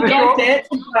the name of the shop?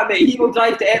 He will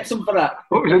drive to Epsom for that.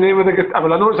 What was the name of the guitar?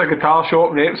 Well, I know it's a guitar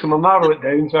shop in Epsom. I'll narrow it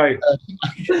down, sorry.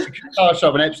 It's a guitar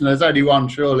shop in Epsom. There's only one,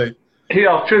 surely.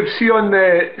 Here, Tubes, see on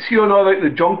all the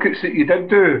junkets that you did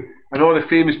do and all the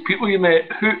famous people you met,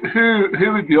 who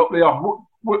would be up there?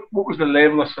 What was the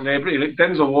level of celebrity? Like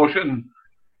Denzel Washington,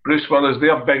 Bruce Willis,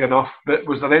 they're big enough, but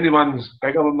was there anyone's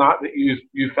bigger than that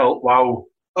you felt, wow?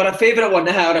 Or a favourite one,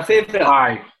 or a favourite?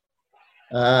 Aye.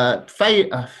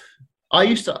 I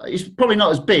used to. It's probably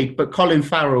not as big, but Colin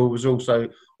Farrell was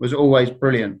always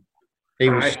brilliant. He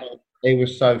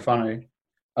was so funny.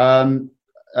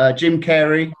 Jim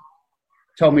Carrey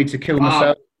told me to kill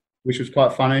myself, which was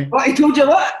quite funny. What, he told you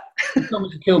what? He told me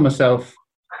to kill myself.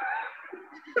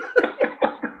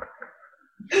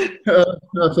 I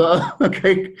was like,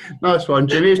 okay, nice one,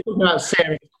 Jimmy. He was talking about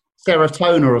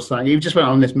serotonin or something. He just went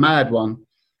on this mad one,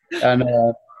 and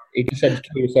he just said to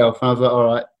kill yourself. And I was like, all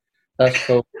right, that's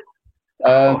cool.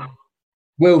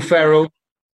 Will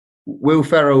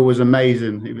Ferrell was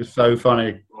amazing. He was so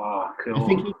funny. Oh, cool.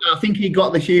 I think he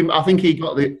got the humour. I think he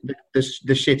got the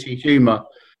shitty humour,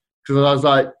 because I was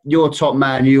like, "You're top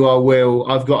man. You are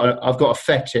Will. I've got a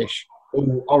fetish,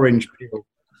 all orange peel,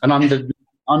 and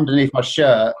underneath my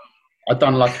shirt, I'd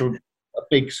done like a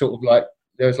big sort of like,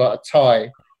 there was like a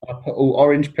tie. I put all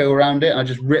orange peel around it, and I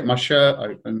just ripped my shirt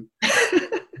open.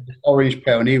 Orange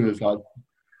peel, and he was like,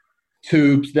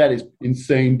 "Tubes, that is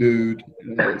insane, dude."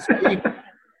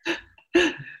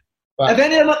 Have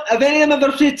any of them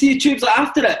ever said to you, Tubes, like,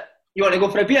 after it, you want to go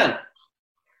for a beer?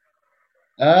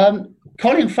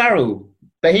 Colin Farrell,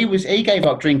 but he gave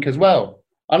up drink as well,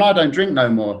 and I don't drink no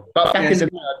more. But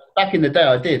back in the day,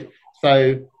 I did.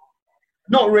 So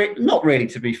not really,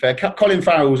 to be fair. Colin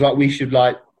Farrell was like, "We should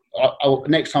like,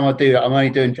 next time I do that, I'm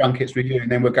only doing junkets with you,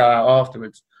 and then we'll go out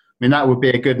afterwards." I mean, that would be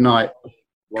a good night.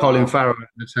 Wow. Colin Farrell in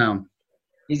the town.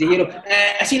 He's a hero.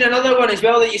 I seen another one as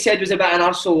well that you said was a bit an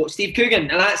arsehole, Steve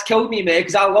Coogan, and that's killed me, mate,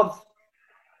 because I love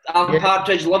Alan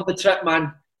Partridge, love the trip,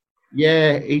 man.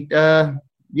 Yeah,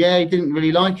 Yeah, he didn't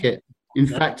really like it. In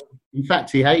fact,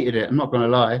 he hated it. I'm not going to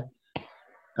lie.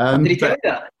 Did he tell you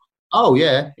that? Oh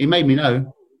yeah, he made me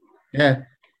know. Yeah,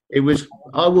 it was.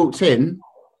 I walked in,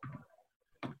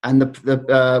 and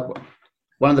the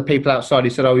one of the people outside, he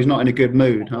said, "Oh, he's not in a good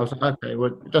mood." I was like, "Okay,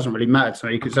 well, it doesn't really matter to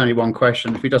me because it's only one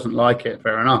question. If he doesn't like it,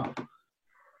 fair enough."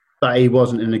 But he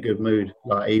wasn't in a good mood.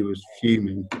 Like, he was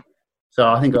fuming. So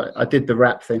I think I did the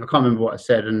rap thing. I can't remember what I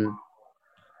said, and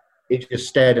he just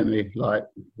stared at me like,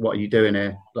 "What are you doing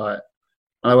here?" Like,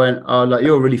 I went, "Oh, like,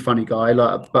 you're a really funny guy.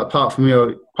 Like, but apart from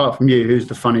you, who's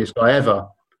the funniest guy ever?"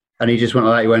 And he just went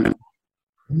like that. He went,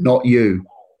 "Not you."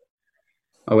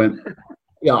 I went,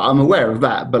 "Yeah, I'm aware of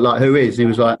that, but like, who is?" And he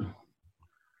was like,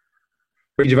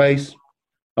 "Ricky Gervais."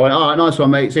 I went, "All right, nice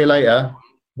one, mate. See you later."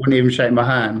 Wouldn't even shake my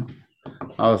hand.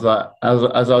 I was like,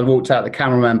 as I walked out, the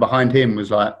cameraman behind him was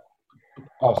like,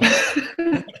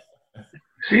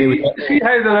 See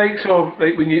how the likes of,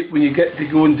 like, when you get to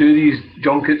go and do these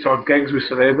junkets or gigs with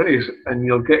celebrities, and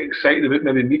you'll get excited about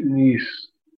maybe meeting these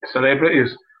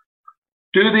celebrities.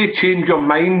 Do they change your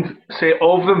mindset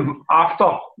of them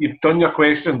after you've done your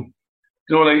question?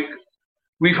 You know, like,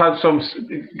 we've had some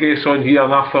guests on here,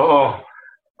 and I thought, oh,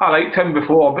 I liked him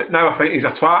before, but now I think he's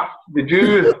a twat. Did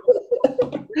you?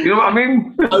 You know what I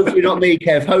mean? Hopefully not me,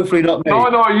 Kev. Hopefully not me.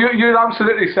 No, you're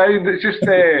absolutely sound. It's just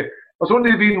there's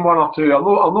only been one or two.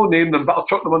 I'll not name them, but I'll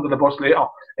chuck them under the bus later.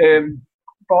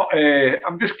 But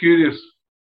I'm just curious.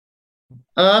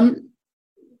 Do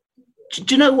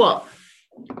you know what?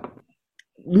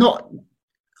 Not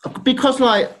because,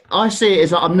 like, I see it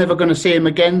as like, I'm never going to see him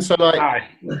again. So like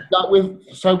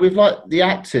with like the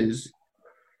actors,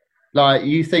 like,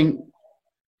 you think,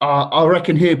 I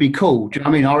reckon he'd be cool. Do you know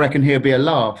what I mean? I reckon he'd be a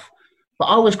laugh. But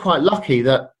I was quite lucky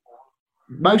that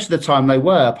most of the time they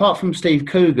were, apart from Steve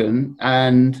Coogan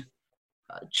and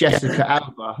Jessica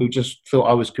Alba, who just thought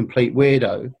I was a complete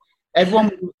weirdo. Everyone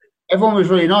was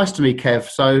really nice to me, Kev.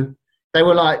 So they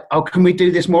were like, "Oh, can we do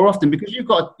this more often?" Because you've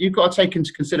got to take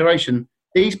into consideration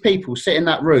these people sit in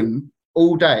that room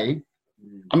all day.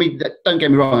 I mean, don't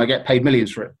get me wrong, I get paid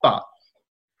millions for it, but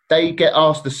they get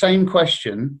asked the same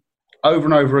question over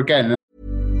and over again.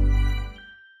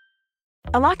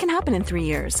 A lot can happen in 3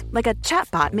 years, like a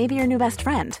chatbot may be your new best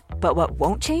friend. But what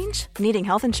won't change? Needing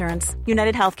health insurance.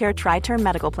 United Healthcare Tri-Term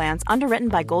Medical Plans, underwritten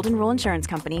by Golden Rule Insurance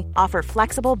Company, offer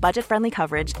flexible, budget-friendly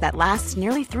coverage that lasts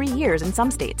nearly 3 years in some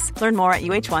states. Learn more at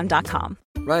uh1.com.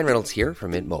 Ryan Reynolds here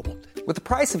from Mint Mobile. With the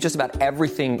price of just about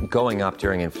everything going up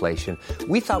during inflation,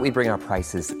 we thought we'd bring our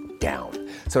prices down.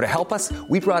 So to help us,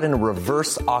 we brought in a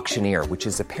reverse auctioneer, which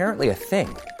is apparently a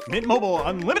thing. Mint Mobile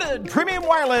Unlimited Premium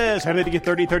Wireless. How to get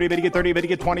 30, 30, bit to get 30, bit to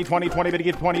get 20, 20, 20, bit to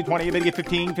get 20, 20, bit to get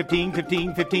 15, 15,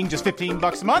 15, 15, just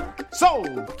 $15 a month?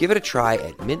 Sold! Give it a try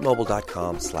at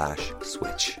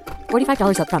mintmobile.com/switch.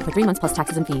 $45 up front for 3 months plus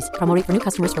taxes and fees. Promo rate for new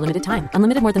customers for limited time.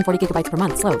 Unlimited more than 40 gigabytes per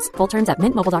month. Slows full terms at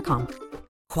mintmobile.com.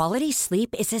 Quality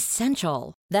sleep is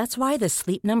essential. That's why the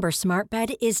Sleep Number Smart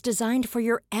Bed is designed for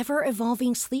your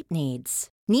ever-evolving sleep needs.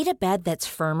 Need a bed that's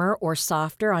firmer or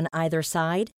softer on either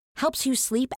side? Helps you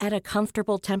sleep at a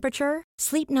comfortable temperature?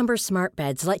 Sleep Number Smart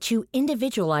Beds let you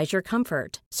individualize your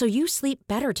comfort, so you sleep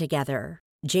better together.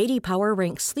 J.D. Power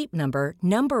ranks Sleep Number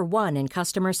number 1 in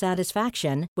customer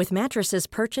satisfaction with mattresses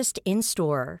purchased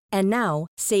in-store. And now,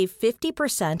 save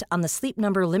 50% on the Sleep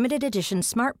Number Limited Edition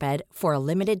Smart Bed for a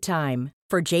limited time.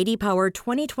 For J.D. Power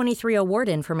 2023 award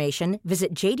information,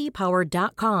 visit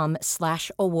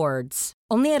jdpower.com/awards.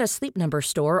 Only at a Sleep Number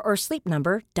store or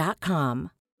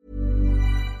sleepnumber.com.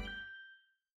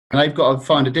 And they've got to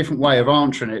find a different way of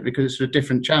answering it because it's for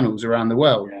different channels around the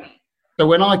world. Yeah. So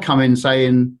when I come in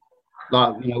saying,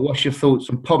 like, you know, what's your thoughts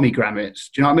on pomegranates?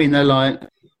 Do you know what I mean? They're like,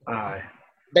 aye.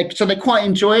 They quite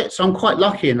enjoy it. So I'm quite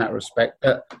lucky in that respect.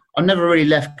 That I never really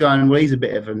left going, well, he's a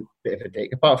bit of a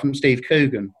dick. Apart from Steve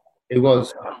Coogan, who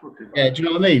was, yeah. Do you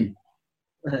know what I mean?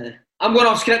 I'm going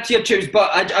off script here, Tubes, but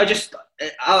I just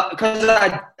because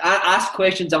I ask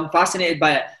questions, I'm fascinated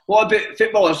by it. What about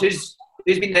footballers? Who's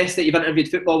been nice that you've interviewed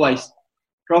football-wise?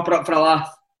 Proper up for a laugh.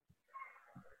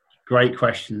 Great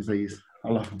questions, these. I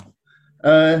love them.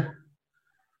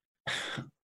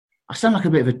 I sound like a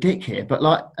bit of a dick here, but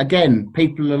like, again,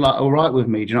 people are like all right with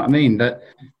me. Do you know what I mean?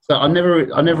 So I never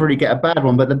really get a bad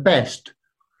one. But the best,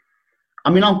 I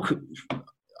mean, I'm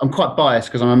quite biased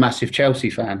because I'm a massive Chelsea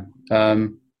fan.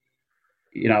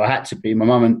 You know, I had to be. My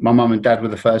mum and dad were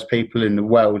the first people in the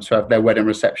world to have their wedding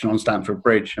reception on Stamford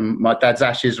Bridge, and my dad's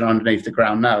ashes are underneath the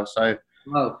ground now. So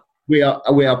we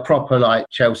are proper like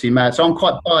Chelsea mad. So I'm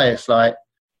quite biased, like,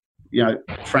 you know,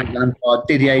 Frank Lampard,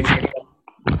 Didier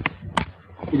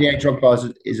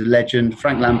Drogba is a legend.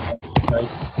 Frank Lampard,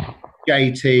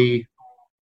 JT,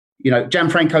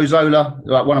 Gianfranco Zola,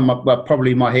 like one of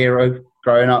probably my hero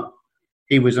growing up.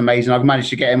 He was amazing. I've managed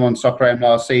to get him on Soccer AM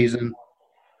last season,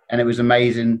 and it was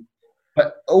amazing.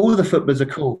 But all the footballers are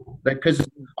cool because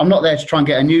I'm not there to try and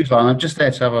get a newsline. I'm just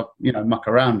there to have a muck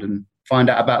around and find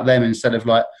out about them instead of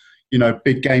like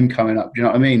big game coming up. Do you know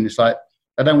what I mean? It's like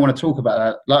I don't want to talk about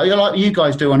that. Like you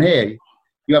guys do on here,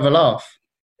 you have a laugh,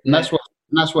 and that's what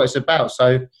it's about.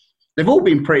 So they've all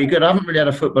been pretty good. I haven't really had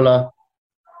a footballer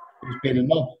who's been a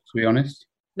knob, to be honest.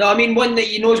 No, I mean one that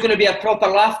you know is going to be a proper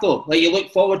laugh though. Like you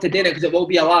look forward to doing it because it will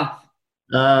be a laugh.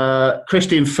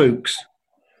 Christian Fuchs.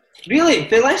 Really?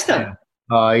 For Leicester?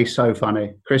 Oh, he's so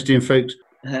funny. Christian Fuchs.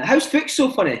 How's Fuchs so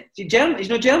funny? Is he German? He's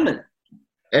not German.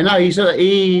 No, he's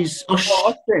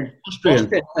Austrian.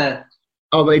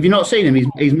 Oh, but have you not seen him?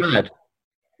 He's mad.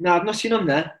 No, I've not seen him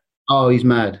there. Oh, he's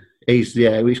mad. I did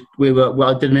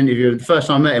an interview. The first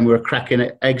time I met him, we were cracking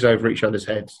eggs over each other's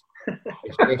heads.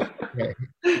 Yeah.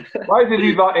 Why did you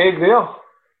leave that egg there?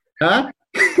 Huh?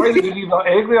 Why did you leave that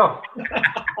egg there?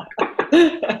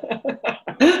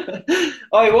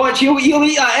 Oh, watch, you'll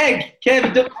eat that egg.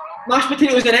 Kev, mashed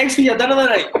potatoes and eggs for your dinner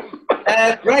tonight.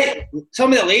 Right,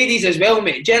 some of the ladies as well,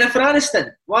 mate. Jennifer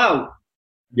Aniston. Wow.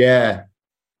 Yeah.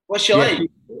 What's she like?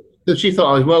 She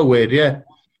thought I was well weird, yeah.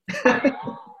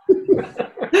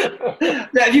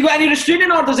 Have you got any restraining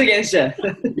orders against you?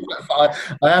 I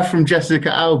have from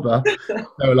Jessica Alba.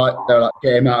 They were like,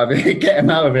 get him out of here, get him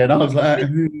out of here. And I was like,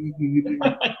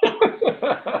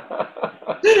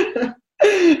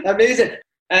 amazing.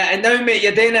 And now, mate,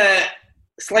 you're doing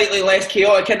slightly less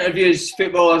chaotic interviews,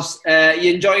 footballers.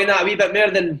 You enjoying that a wee bit more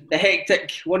than the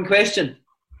hectic one question?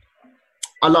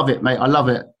 I love it, mate. I love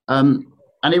it. And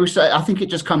it was, I think it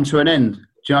just come to an end. Do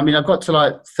you know what I mean? I got to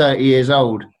like 30 years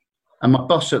old, and my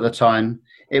boss at the time,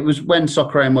 it was when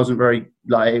Soccer AM wasn't very,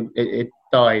 like, it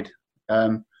died.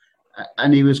 And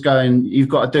he was going, you've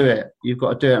got to do it. You've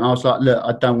got to do it. And I was like, look,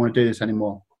 I don't want to do this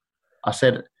anymore. I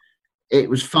said, it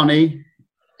was funny,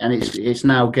 and it's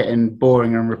now getting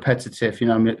boring and repetitive. You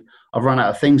know, I mean, I've run out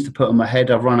of things to put on my head.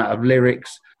 I've run out of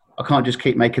lyrics. I can't just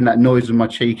keep making that noise with my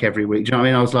cheek every week. Do you know what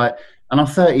I mean? I was like, and I'm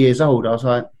 30 years old. I was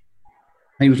like,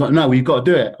 he was like, no, you've got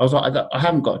to do it. I was like, I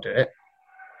haven't got to do it.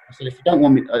 I said, if you don't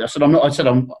want me, I said, I'm not. I said,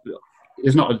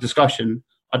 it's not a discussion.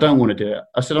 I don't want to do it.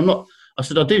 I said, I'm not. I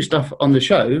said, I do stuff on the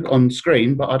show, on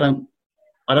screen, but I don't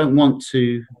want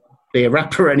to be a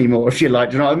rapper anymore, if you like.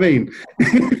 Do you know what I mean?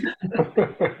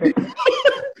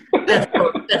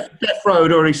 Death Row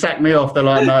had already sacked me off. They're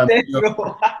like, no.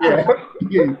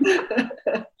 Yeah.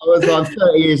 I was like, I'm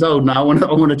 30 years old now.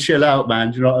 I want to chill out, man.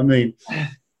 Do you know what I mean?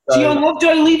 See, on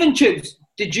Lovejoy leaving Tubes,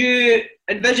 did you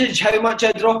envisage how much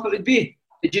a drop it would be?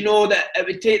 Did you know that it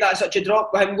would take that such a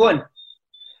drop with him going?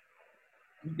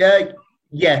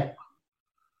 Yeah.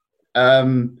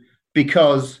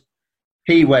 Because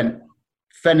he went,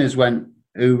 Fenners went,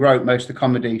 who wrote most of the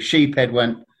comedy. Sheephead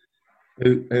went,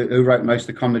 who wrote most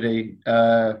of the comedy.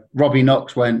 Robbie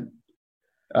Knox went.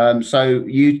 So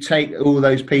you take all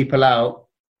those people out,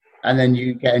 and then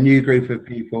you get a new group of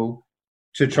people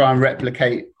to try and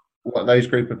replicate what those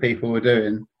group of people were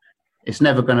doing. It's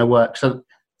never going to work. So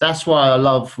that's why I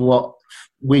love what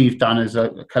we've done as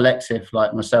a collective,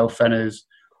 like myself, Fenners,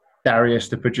 Darius,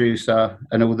 the producer,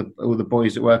 and all the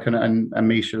boys that work on it, and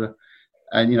Misha,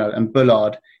 and and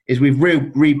Bullard, is we've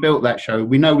rebuilt that show.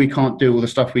 We know we can't do all the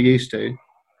stuff we used to,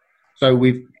 so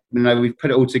we've put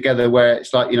it all together where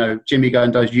it's like Jimmy going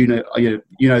does you know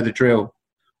the drill.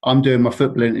 I'm doing my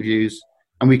football interviews,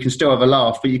 and we can still have a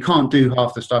laugh, but you can't do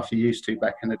half the stuff you used to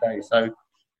back in the day. So,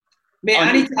 mate,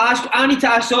 I need to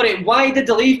ask. Sorry, why did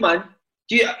they leave, man?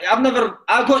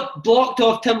 I got blocked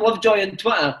off Tim Lovejoy on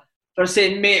Twitter for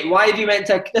saying, mate, why have you went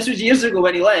to? This was years ago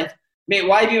when he left. Mate,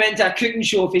 why have you went to a cooking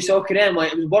show for Soccer AM?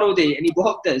 Like, it was Worldy, and he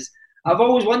blocked us. I've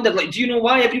always wondered, like, do you know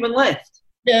why everyone left?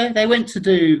 Yeah, they went to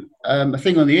do a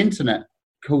thing on the internet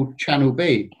called Channel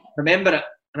B. Remember it.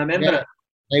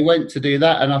 They went to do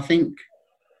that, and I think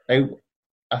they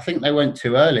went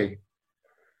too early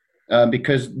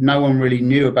because no one really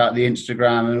knew about the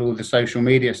Instagram and all the social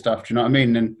media stuff. Do you know what I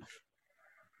mean? And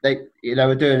they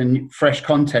were doing fresh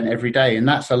content every day, and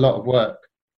that's a lot of work,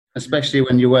 especially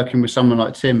when you're working with someone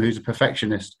like Tim, who's a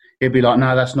perfectionist. He'd be like,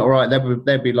 "No, that's not right."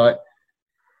 They'd be like,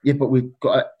 "Yeah, but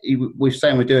we're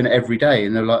saying we're doing it every day,"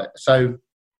 and they're like, so.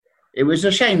 It was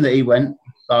a shame that he went,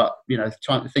 but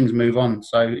things move on.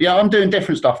 So yeah, I'm doing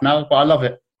different stuff now, but I love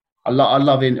it. I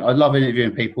love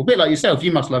interviewing people. A bit like yourself,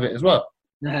 you must love it as well.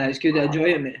 Nah, it's good to enjoy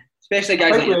it, mate. Especially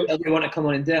guys like you who want to come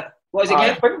on and do it. What is it?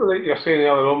 I think like you're saying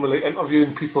earlier on, with like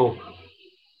interviewing people,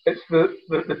 it's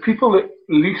the people that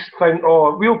least think,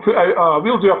 we'll put out,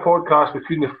 we'll do a podcast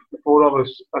between the four of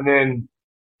us, and then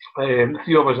the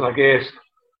three of us and a guest,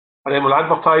 and then we'll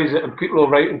advertise it, and people will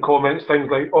write in comments things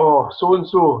like, "Oh, so and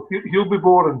so, he'll be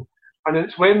boring," and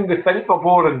it's when they think they're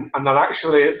boring and they're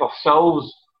actually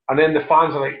themselves, and then the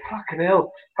fans are like, "Fucking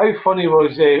hell, how funny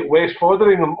was Wes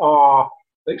Foderingham?" Or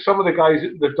like some of the guys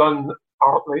that they've done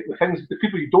are like the things, the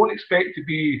people you don't expect to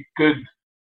be good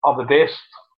are the best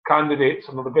candidates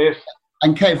and are the best.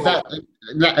 And Kev,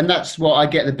 that's what I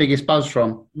get the biggest buzz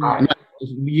from.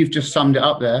 You've just summed it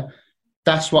up there.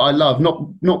 That's what I love.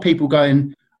 Not people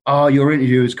going, "Oh, your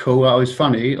interview was cool. That was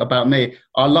funny about me."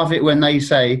 I love it when they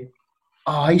say,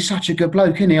 "Oh, he's such a good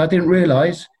bloke, isn't he? I didn't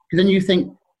realise." Because then you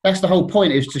think that's the whole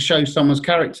point, is to show someone's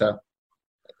character.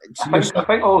 I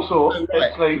think also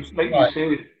it's like you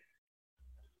say,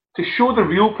 to show the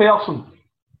real person,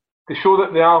 to show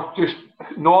that they are just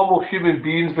normal human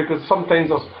beings, because sometimes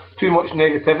there's too much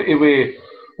negativity with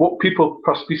what people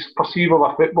perceive of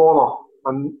a footballer.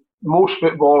 And most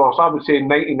footballers, I would say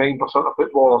 99% of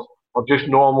footballers, are just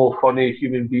normal, funny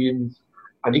human beings.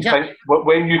 And exactly.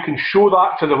 When you can show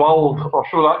that to the world or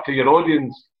show that to your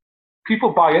audience,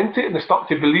 people buy into it and they start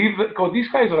to believe that, God, these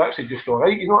guys are actually just all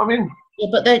right. You know what I mean? Yeah,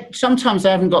 but sometimes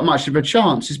they haven't got much of a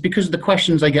chance. It's because of the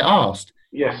questions they get asked.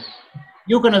 Yes.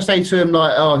 You're going to say to them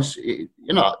like, "Oh, I'm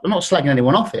not slagging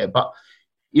anyone off here, but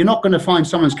you're not going to find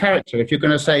someone's character if you're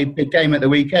going to say big game at the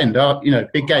weekend.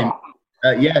 Big game.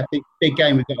 Big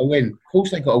game. We've got to win. Of course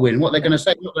they've got to win. What they're going to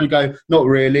say? They're not going to go, "Not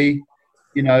really.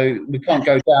 We can't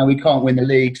go down. We can't win the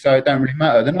league, so it don't really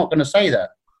matter." They're not going to say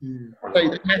that. So they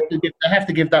have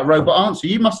to give that robot answer.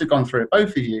 You must have gone through it,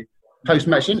 both of you,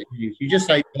 post-match interviews. You just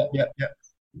say, "Yeah."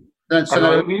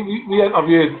 We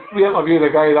interviewed a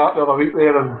guy the other week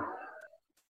there, and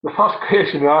the first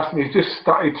question we asked him, he's just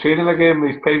started training again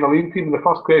with his Premier League team, and the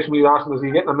first question we asked him is, "Are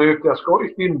you getting a move to a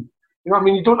Scottish team?" You know what I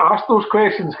mean? You don't ask those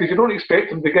questions because you don't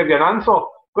expect them to give you an answer,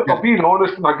 but they're being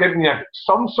honest and they're giving you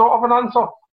some sort of an answer.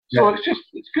 So it's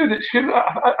good.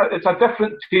 It's a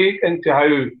different take into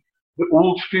how the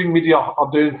old stream media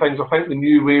are doing things. I think the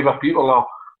new wave of people are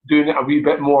doing it a wee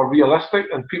bit more realistic,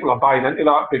 and people are buying into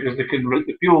that because they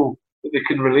feel that they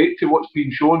can relate to what's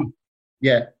being shown.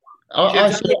 Yeah,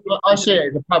 I see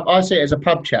it as a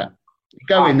pub chat. You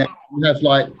go in there, you have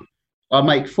I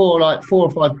make four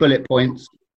or five bullet points,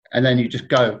 and then you just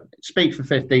go speak for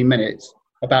 15 minutes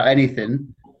about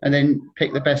anything, and then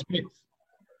pick the best bits.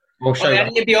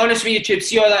 To be honest with you, Tube,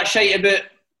 see all that shite about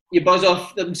you buzz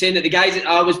off them saying that the guys that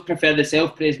I always prefer the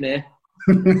self-praise, mate.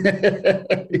 I've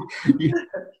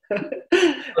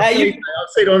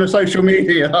seen it on the social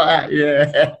media like that,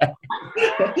 yeah.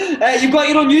 You've got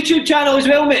your own YouTube channel as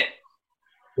well, mate.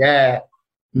 Yeah,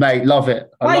 mate, love it.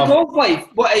 Why golf life?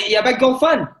 What, are you a big golf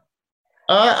fan?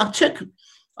 I took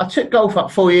golf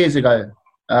up 4 years ago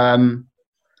when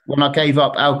I gave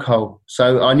up alcohol.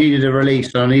 So I needed a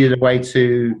release and I needed a way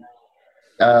to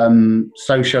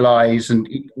socialise. And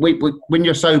when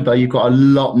you're sober, you've got a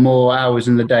lot more hours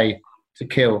in the day to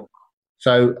kill.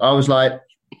 So I was like,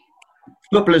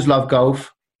 footballers love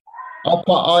golf.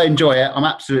 I enjoy it. I'm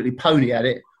absolutely pony at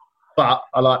it, but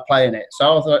I like playing it.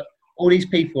 So I was like, all these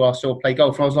people I saw play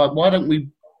golf, and I was like, why don't we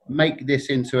make this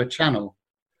into a channel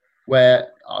where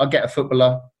I get a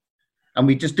footballer and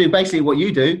we just do basically what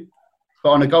you do, but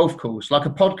on a golf course, like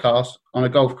a podcast on a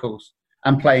golf course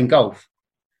and playing golf.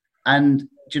 And do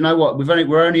you know what?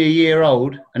 We're only a year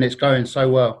old and it's going so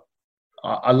well.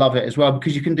 I love it as well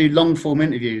because you can do long form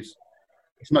interviews.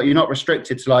 You're not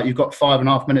restricted to you've got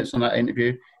 5.5 minutes on that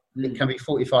interview. It can be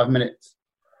 45 minutes.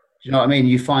 Do you know what I mean?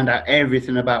 You find out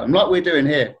everything about them, like we're doing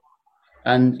here.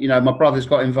 And, my brother's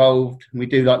got involved. We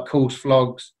do course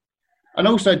vlogs and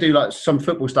also do some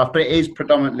football stuff, but it is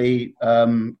predominantly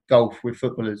golf with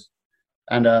footballers.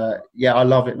 And I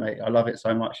love it, mate. I love it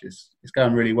so much. It's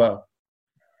going really well.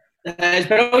 It's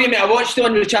brilliant, mate. I watched the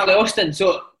one with Charlie Austin.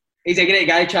 So he's a great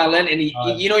guy, Charlie, and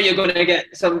you're going to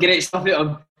get some great stuff out of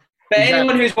him. But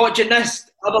anyone who's watching this,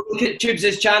 have a look at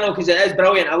Tubes' channel because it is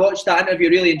brilliant. I watched that interview,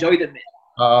 really enjoyed it, mate.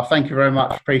 Thank you very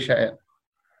much. Appreciate it.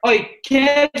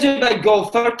 Kev's a big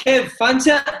golfer. Kev,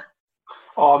 fancy it?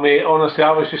 Oh, mate, honestly,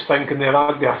 I was just thinking there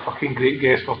I'd be a fucking great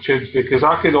guest for Tubes because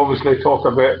I could obviously talk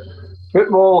about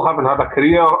football, having had a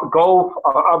career, golf.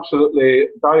 I'm absolutely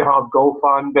die-hard golf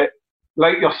fan, but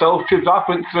like yourself, Tubes, I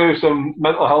went through some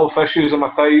mental health issues in my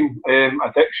time,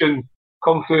 addiction,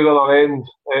 come through the other end.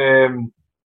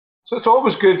 So it's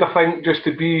always good, I think, just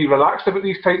to be relaxed about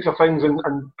these types of things and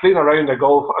playing around a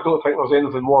golf. I don't think there's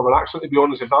anything more relaxing, to be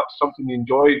honest, if that's something you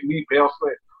enjoy. Me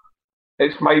personally,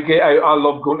 it's my get out. I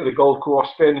love going to the golf course,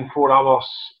 spending 4 hours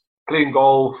playing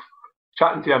golf,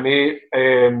 chatting to a mate,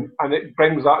 and it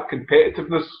brings that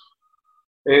competitiveness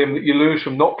that you lose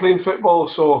from not playing football.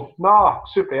 So,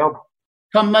 superb.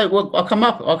 Come, mate. I'll come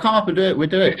up. I'll come up and do it. We'll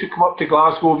do it. To come up to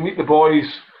Glasgow, meet the boys,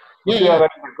 do a round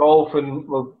of golf, and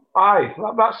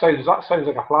that sounds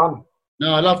like a plan.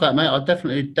 No, I love that, mate. I'd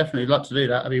definitely like to do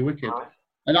that. That'd be wicked. Right.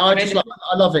 And I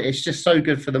love it. It's just so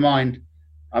good for the mind.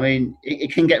 I mean,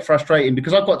 it can get frustrating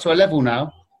because I've got to a level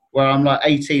now where I'm like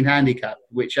 18 handicap,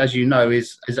 which, as you know,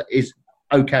 is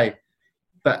okay.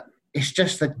 But it's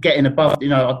just the getting above.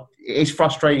 It's a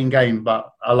frustrating game, but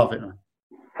I love it, man.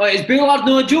 Oh, is Bullard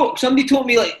no joke? Somebody told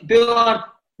me like Bullard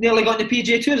nearly got into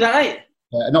PGA Tour. Is that right?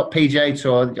 Not PGA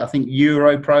Tour. I think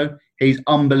Euro Pro. He's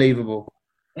unbelievable.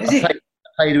 Is he? I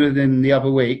played with him the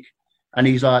other week, and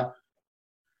he's like,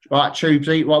 right,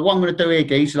 Tubesy, right, what I'm going to do here,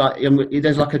 Geese, like,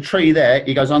 there's like a tree there.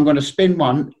 He goes, I'm going to spin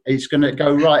one. It's going to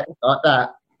go right like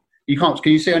that. Can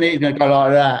you see on it? He's going to go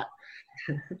like that.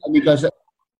 And he goes,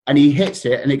 and he hits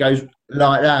it, and it goes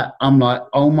like that. I'm like,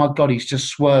 oh my God, he's just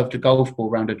swerved a golf ball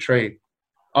around a tree.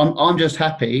 I'm just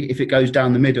happy if it goes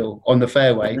down the middle on the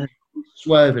fairway,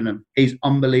 swerving them. He's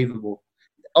unbelievable.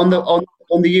 On the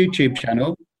YouTube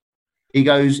channel, he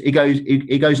goes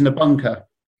in the bunker.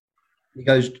 He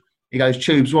goes,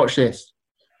 Tubes, watch this.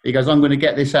 He goes, I'm going to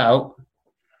get this out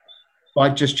by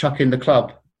just chucking the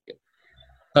club.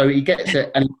 So he gets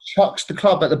it and he chucks the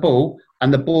club at the ball,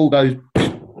 and the ball goes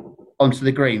onto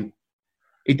the green.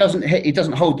 He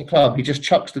doesn't hold the club. He just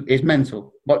chucks it's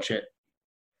mental. Watch it.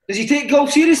 Does he take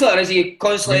golf seriously, or is he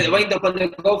constantly at the wind up on the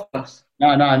golf course? No.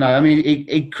 I mean,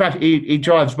 he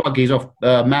drives buggies off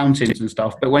mountains and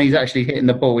stuff, but when he's actually hitting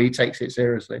the ball, he takes it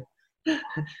seriously.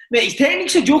 Mate, his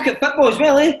technique's a joke at football as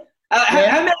well, eh?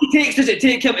 How many takes does it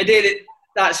take him to do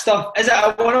that stuff? Is it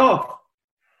a one-off?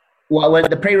 Well,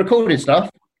 the pre-recorded stuff?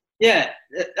 Yeah,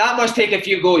 that must take a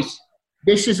few goes.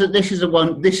 This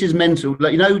is mental.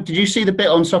 Like, did you see the bit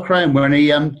on Soccer Home when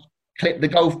he clipped the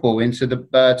golf ball into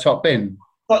the top bin?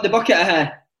 What, the bucket of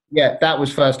hair? Yeah, that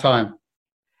was first time.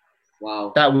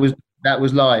 Wow. That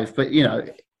was live. But,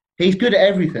 he's good at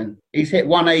everything. He's hit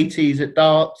 180s at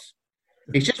darts.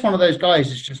 He's just one of those guys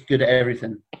who's just good at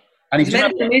everything. And he's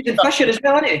amazing fishing as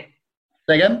well, isn't he?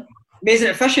 Say again? Amazing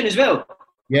at fishing as well.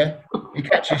 Yeah. He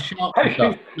catches sharks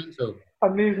and stuff.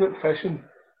 Amazing at fishing.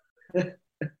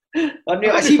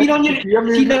 Has he been on an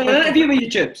interview with you,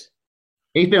 Tubes?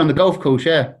 He's been on the golf course,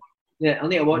 yeah. Yeah, I'll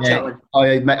need to watch that one. Oh,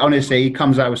 yeah, mate, honestly, he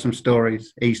comes out with some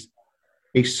stories. He's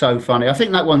so funny. I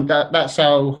think that's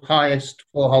our highest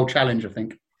 4-hole challenge, I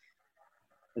think.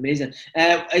 Amazing.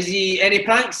 Is he any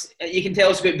pranks you can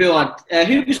tell us about Bullard?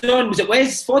 Who was on? Was it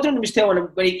Wes Fodern who was telling him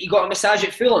when he got a massage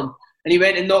at Fulham and he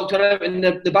went and knocked her out in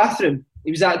the bathroom? He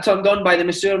was that turned on by the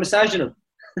masseur massaging him.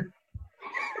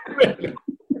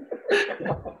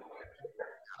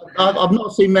 I've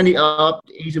not seen many.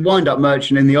 He's a wind-up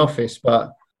merchant in the office,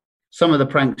 but some of the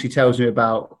pranks he tells me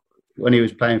about when he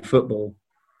was playing football,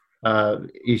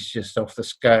 he's just off the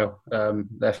scale.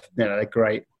 They're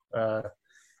great.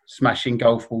 Smashing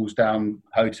golf balls down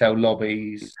hotel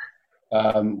lobbies.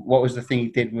 What was the thing he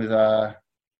did with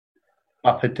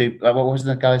what was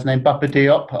the guy's name? Bappa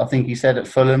Diop, I think he said at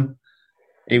Fulham.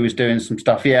 He was doing some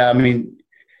stuff. Yeah, I mean,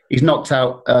 he's knocked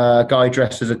out a guy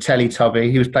dressed as a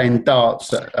Teletubby. He was playing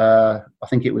darts at, I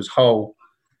think it was Hull.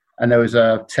 And there was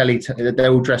a they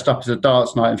all dressed up as a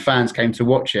darts night and fans came to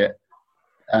watch it.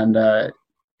 And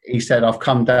he said, I've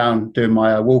come down doing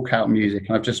my walkout music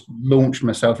and I've just launched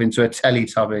myself into a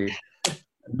Teletubby.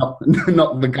 Knock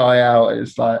the guy out.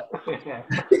 It's like,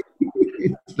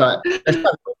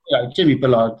 Jimmy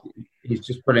Bullard, he's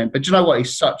just brilliant. But do you know what?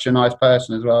 He's such a nice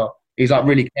person as well. He's like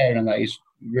really caring and that. He's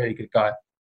a really good guy.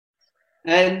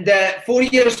 And 4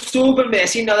 years sober, mate. I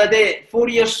seen the other day, 4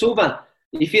 years sober.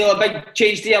 You feel a big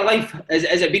change to your life? Has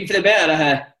it been for the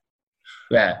better?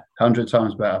 Yeah, 100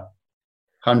 times better.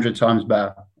 100 times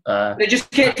better. It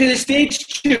just get to the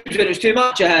stage when it was too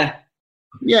much.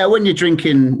 Yeah, when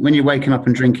you're waking up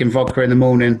and drinking vodka in the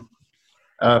morning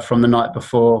from the night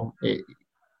before,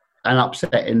 and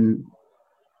upsetting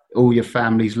all your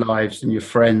family's lives and your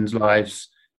friends' lives.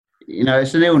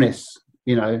 It's an illness.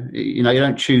 You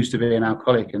don't choose to be an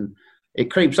alcoholic, and it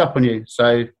creeps up on you.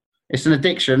 So it's an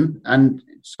addiction, and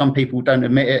some people don't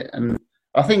admit it. And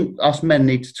I think us men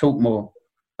need to talk more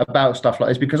about stuff like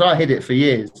this because I hid it for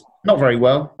years. Not very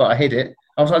well, but I hid it.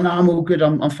 I was like, no, I'm all good.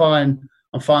 I'm fine.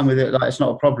 I'm fine with it. Like, it's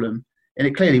not a problem. And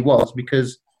it clearly was,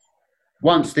 because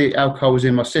once the alcohol was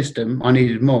in my system, I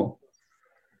needed more.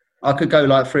 I could go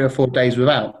like 3 or 4 days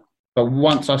without. But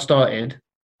once I started,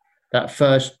 that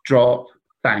first drop,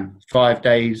 bang, 5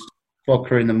 days,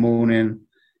 vodka in the morning,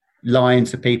 lying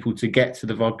to people to get to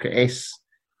the vodka.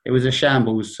 It was a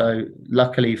shambles. So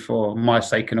luckily for my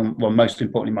sake and, well, most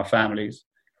importantly, my family's,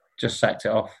 just sacked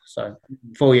it off. So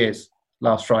 4 years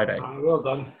last Friday. Oh, well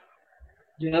done.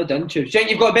 Well done, Tubes. Do you think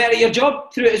you've got better at your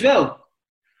job through it as well?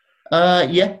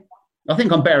 Yeah. I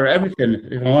think I'm better at everything,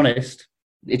 if I'm honest.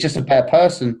 It's just a better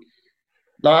person.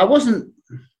 Like,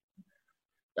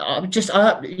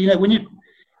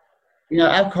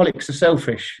 alcoholics are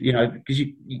selfish, because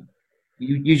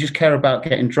you just care about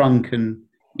getting drunk, and,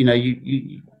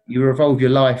 you revolve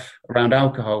your life around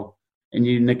alcohol, and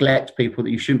you neglect people that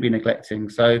you shouldn't be neglecting.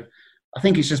 So I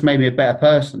think it's just made me a better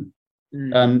person.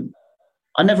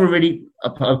 I never really,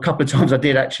 a couple of times I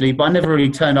did actually, but I never really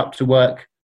turned up to work,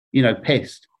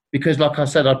 pissed. Because, like I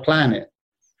said, I'd plan it.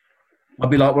 I'd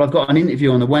be like, well, I've got an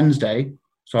interview on the Wednesday,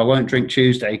 so I won't drink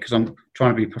Tuesday because I'm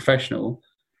trying to be professional.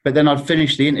 But then I'd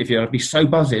finish the interview. I'd be so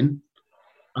buzzing.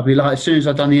 I'd be like, as soon as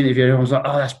I'd done the interview, I was like,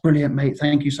 oh, that's brilliant, mate.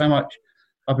 Thank you so much.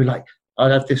 I'd be like,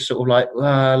 I'd have this sort of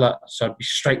so I'd be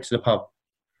straight to the pub.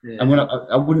 Yeah. And when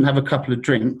I wouldn't have a couple of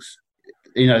drinks,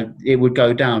 it would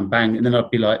go down, bang. And then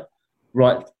I'd be like,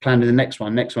 right, planning the next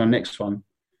one.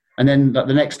 And then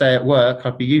the next day at work,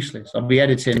 I'd be useless. I'd be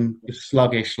editing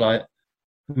sluggish, I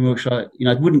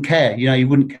wouldn't care. You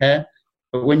wouldn't care.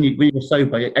 But when you're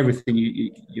sober, everything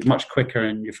you're much quicker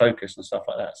and you're focused and stuff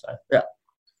like that. So yeah.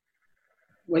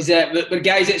 Were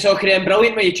guys at Soccer AM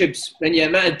brilliant with you, Tubes, when you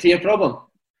admitted to your problem?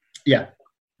 Yeah.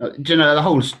 To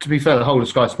be fair, the whole of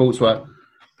Sky Sports work.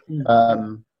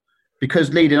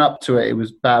 Because leading up to it, it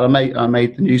was bad. I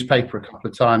made the newspaper a couple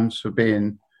of times for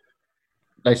being,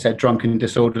 they said, drunk and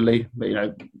disorderly.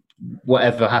 But,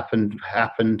 whatever happened. I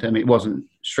mean, it wasn't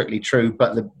strictly true,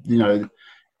 but the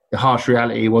harsh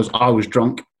reality was I was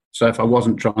drunk. So if I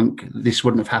wasn't drunk, this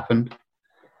wouldn't have happened.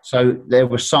 So there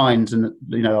were signs, and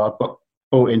I got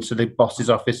brought into the boss's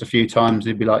office a few times.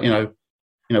 He'd be like,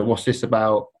 what's this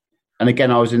about? And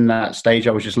again, I was in that stage.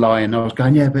 I was just lying. I was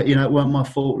going, yeah, but it wasn't my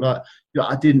fault. Like,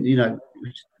 I didn't,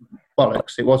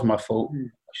 bollocks. It was my fault. I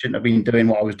shouldn't have been doing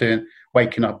what I was doing,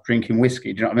 waking up, drinking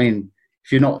whiskey. Do you know what I mean?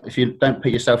 If you don't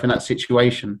put yourself in that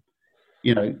situation,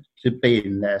 to be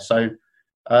in there. So,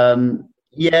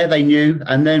 yeah, they knew.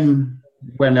 And then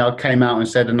when I came out and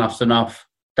said enough's enough,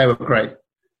 they were great.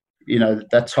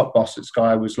 Their top boss at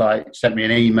Sky was like, sent me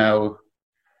an email,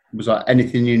 was like,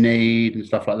 anything you need and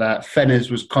stuff like that. Fenners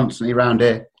was constantly around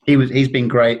here. He's been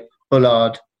great.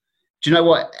 Bullard. Do you know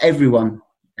what? Everyone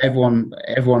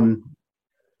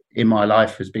in my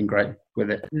life has been great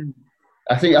with it.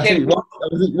 I think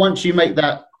once you make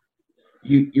that,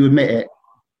 you admit it,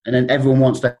 and then everyone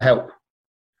wants to help.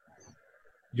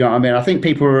 You know what I mean? I think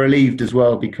people are relieved as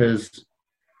well because,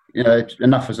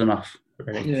 enough is enough.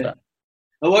 Really. Yeah. So.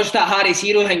 I watched that Harry's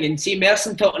Hero thing and see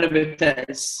Merson talking about it.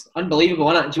 It's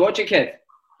unbelievable, isn't it? Did you watch it, Kev?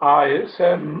 Aye, it's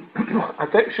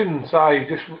addictions.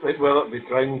 Just like whether it be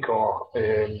drink or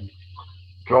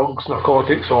drugs,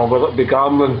 narcotics, or whether it be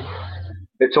gambling.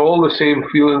 It's all the same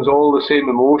feelings, all the same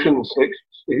emotions. Like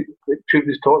Tube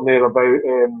was talking there about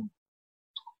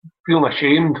feeling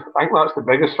ashamed. I think that's the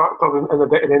biggest factor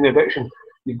in any addiction.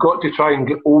 You've got to try and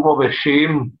get over the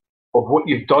shame of what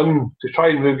you've done to try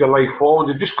and move your life forward.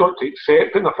 You've just got to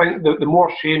accept it. And I think that the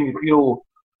more shame you feel,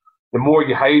 the more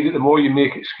you hide it, the more you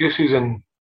make excuses. And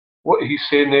what he's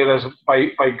saying there is by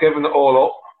giving it all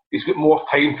up, he's got more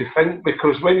time to think,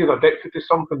 because when you're addicted to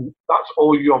something, that's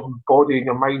all your body and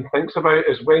your mind thinks about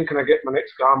is, when can I get my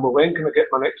next gamble? When can I get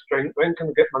my next drink? When can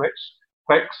I get my next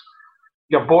fix?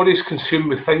 Your body's consumed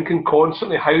with thinking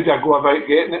constantly, how do I go about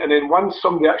getting it? And then once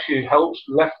somebody actually helps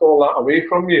lift all that away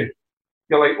from you,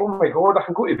 you're like, oh my God, I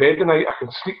can go to bed tonight, I can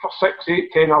sleep for 6,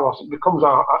 8, 10 hours. It becomes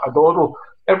a doddle.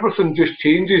 Everything just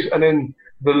changes. And then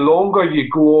the longer you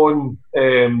go on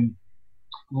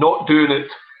not doing it,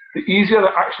 the easier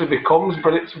it actually becomes.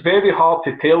 But it's very hard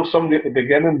to tell somebody at the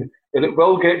beginning that it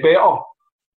will get better.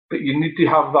 But you need to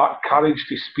have that courage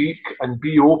to speak and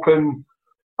be open.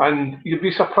 And you'd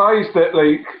be surprised that,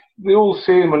 like, the old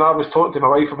saying, when I was talking to my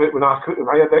wife about when I quit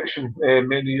my addiction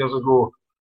many years ago,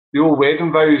 the old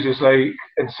wedding vows is like,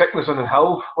 in sickness and in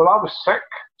health. Well, I was sick,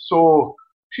 so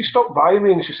she stuck by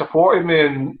me and she supported me.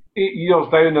 And 8 years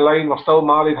down the line, we're still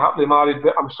married, happily married,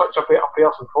 but I'm such a better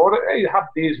person for it. You have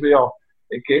days where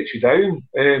it gets you down,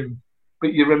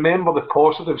 but you remember the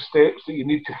positive steps that you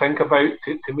need to think about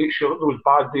to make sure that those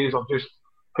bad days are just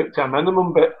put to a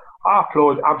minimum. But I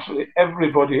applaud absolutely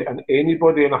everybody and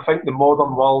anybody, and I think the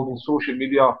modern world and social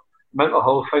media, mental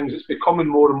health things, it's becoming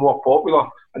more and more popular,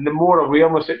 and the more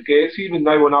awareness it gets, even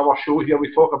now on our show here,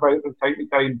 we talk about it from time to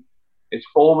time. It's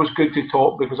always good to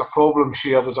talk, because a problem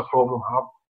shared is a problem halved.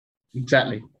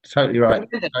 Exactly, totally right.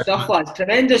 Tremendous stuff, lads.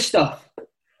 Tremendous stuff.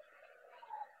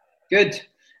 Good.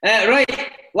 Right,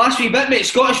 last wee bit, mate.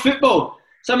 Scottish football.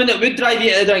 Something that would drive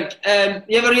you to the drink.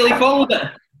 You ever really followed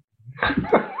it?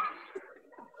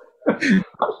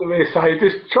 That's the way, Si.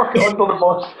 Just chuck it under the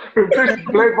bus. We've just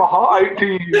bled my heart out to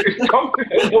you. Just chuck it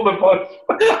under the bus.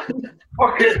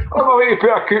 Fuck it. I'm not waiting to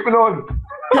put a coupon on.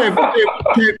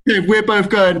 Kev, we're both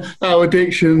going,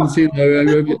 addictions, you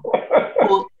know.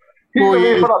 He's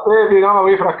away for a baby and I'm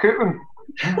away for a coupon.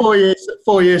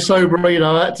 4 years sober, you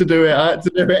know, I had to do it.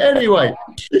 Anyway.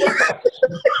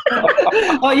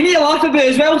 Oh, you need to laugh a bit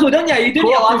as well, so don't you? You do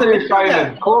need to laugh a bit.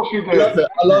 Simon. Of course you do.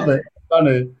 I love it.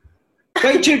 Funny.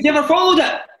 Right, Tube, you ever followed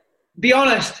it? Be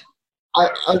honest.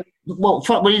 Well,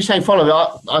 when you say follow it,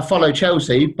 I follow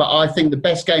Chelsea, but I think the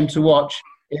best game to watch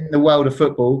in the world of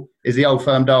football is the Old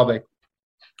Firm derby.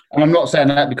 And I'm not saying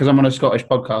that because I'm on a Scottish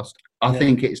podcast.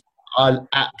 I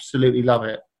absolutely love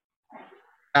it.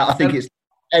 I think it's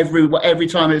every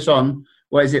time it's on.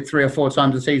 What is it, 3 or 4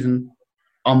 times a season?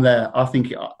 I'm there. I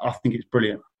think it's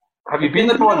brilliant. Have you been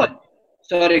to one?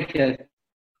 Sorry, kid.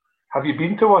 Have you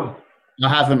been to one? I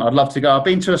haven't. I'd love to go. I've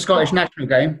been to a Scottish national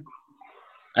game,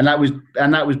 and that was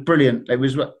brilliant. It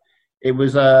was. I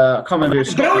can't remember. It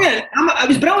was brilliant. It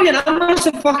was brilliant. I must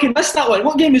have fucking missed that one.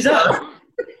 What game was that?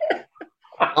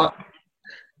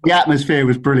 The atmosphere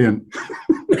was brilliant.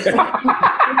 What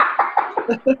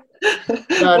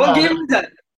game was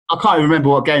it? I can't even remember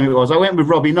what game it was. I went with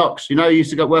Robbie Knox. You know, he used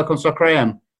to go work on Soccer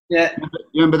AM. Yeah. You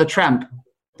remember the Tramp?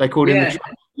 They called him the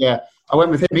Tramp. Yeah. I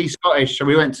went with him. He's Scottish, so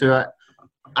we went to it.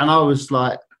 And I was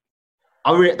like,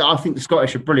 I think the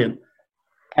Scottish are brilliant.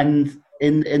 And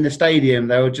in the stadium,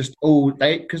 they were just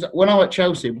because when I was at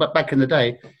Chelsea, but back in the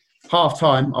day, half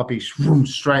time, I'd be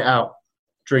straight out,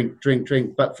 drink.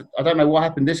 But I don't know what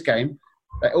happened this game.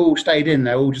 They all stayed in.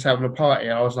 They're all just having a party.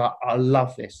 I was like, I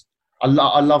love this. I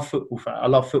love football fans. I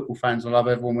love football fans. I love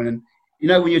everyone winning. You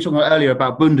know, when you were talking about earlier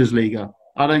about Bundesliga,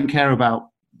 I don't care about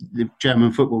the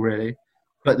German football really,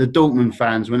 but the Dortmund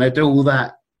fans, when they do all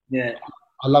that,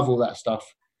 I love all that stuff.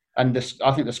 And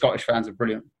I think the Scottish fans are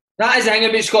brilliant. That is the thing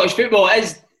about Scottish football.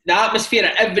 Is the atmosphere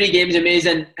at every game is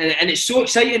amazing, and it's so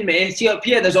exciting, mate. See up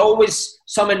here, there's always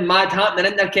something mad happening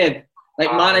in there, Kev.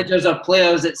 Like managers or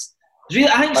players. It's really,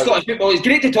 I think Scottish football is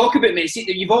great to talk about, mate.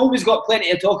 See, you've always got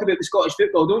plenty to talk about with Scottish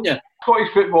football, don't you?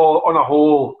 Scottish football on a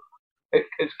whole,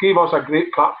 it's gave us a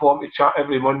great platform to chat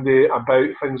every Monday about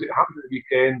things that happen at the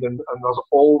weekend, and there's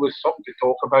always something to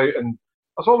talk about, and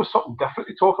there's always something different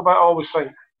to talk about, I always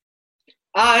think.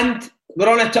 And we're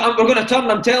going to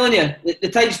turn, I'm telling you. The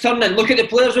tide's turning. Look at the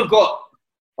players we've got.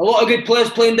 A lot of good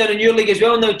players playing down in your league as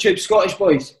well now, Tube, Scottish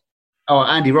boys. Oh,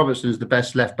 Andy Robertson's the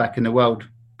best left back in the world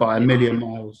by a million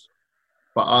miles.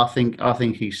 But I think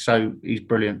he's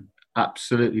brilliant.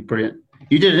 Absolutely brilliant.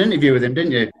 You did an interview with him,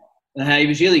 didn't you? He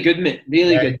was really good, mate.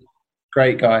 Really good.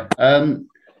 Great guy.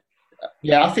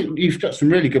 I think you've got some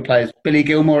really good players. Billy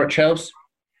Gilmore at Chelsea.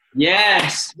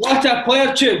 Yes. What a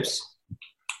player, Tubes.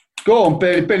 Go on,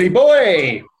 Billy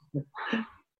boy.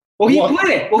 Will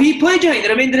he play during the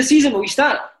remainder of the season? Will he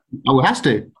start? Oh, he has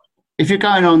to. If you're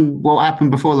going on what happened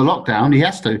before the lockdown, he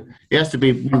has to. He has to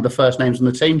be one of the first names on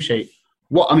the team sheet.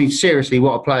 Seriously,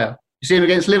 what a player. You see him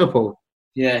against Liverpool?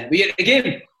 Yeah. We get the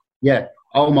game? Yeah.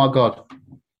 Oh, my God.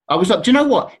 I was like, do you know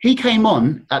what? He came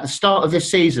on at the start of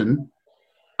this season,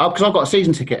 because I've got a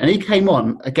season ticket, and he came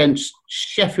on against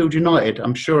Sheffield United.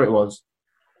 I'm sure it was.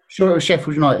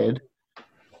 Sheffield United.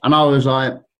 And I was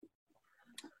like,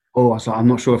 I'm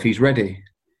not sure if he's ready.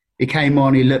 He came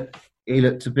on, he looked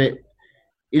a bit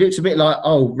like,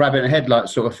 rabbit in the headlight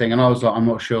sort of thing. And I was like, I'm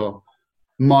not sure.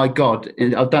 My God,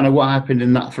 I don't know what happened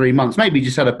in that 3 months. Maybe he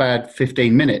just had a bad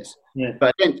 15 minutes. Yeah.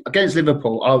 But against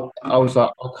Liverpool, I was like,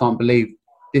 I can't believe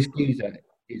this geezer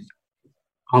is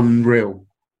unreal.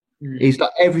 Mm. He's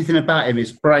like everything about him,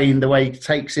 his brain, the way he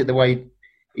takes it, the way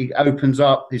he opens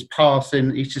up, his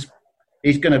passing. He's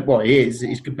going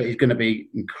to be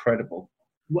incredible.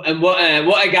 And what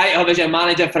a guy to have as your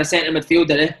manager for a centre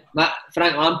midfielder, eh?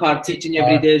 Frank Lampard teaching you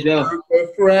every day as well.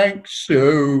 Frank,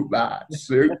 super.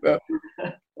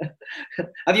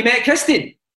 Have you met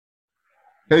Christine?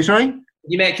 Who, sorry?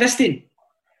 You met Christine?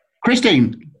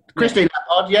 Christine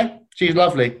Lampard, yeah. She's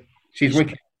lovely. She's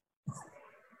wicked. Do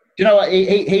you know what?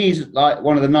 He's like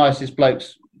one of the nicest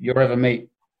blokes you'll ever meet.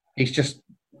 He's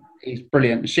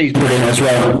brilliant. She's brilliant as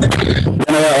well.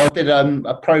 I did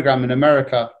a program in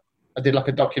America. I did like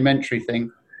a documentary thing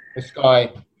with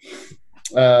Sky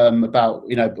about,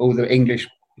 all the English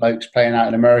blokes playing out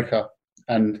in America.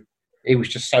 And he was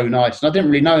just so nice. And I didn't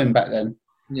really know him back then.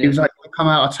 Yeah. He was like, come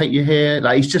out, I'll take you here.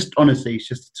 Like, he's just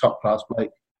a top class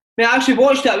bloke. Yeah, I actually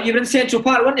watched that. You were in Central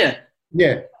Park, weren't you?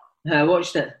 Yeah. I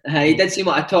watched it. He did seem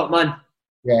like a top man.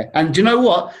 Yeah. And do you know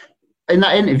what? In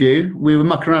that interview, we were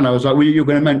mucking around. I was like, well, you're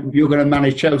going to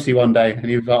manage Chelsea one day. And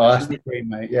he was like, that's the dream,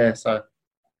 mate. Yeah, so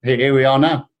here we are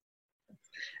now.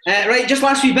 Right, just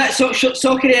last wee bit. So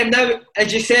Soccer AM now,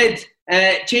 as you said,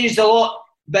 changed a lot,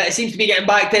 but it seems to be getting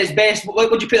back to its best.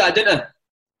 What would you put that down to?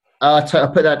 I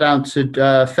put that down to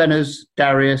Fenners,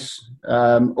 Darius,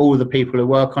 all the people who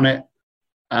work on it,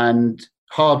 and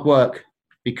hard work,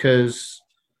 because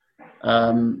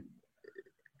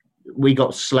we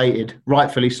got slated,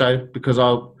 rightfully so, because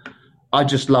I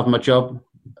just love my job.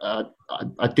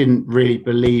 I didn't really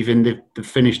believe in the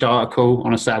finished article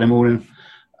on a Saturday morning.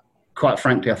 Quite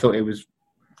frankly, I thought it was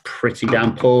pretty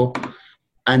damn poor.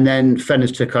 And then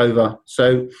Fenners took over.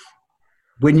 So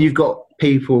when you've got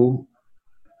people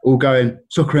all going,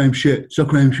 Soccer AM shit,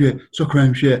 Soccer AM shit, Soccer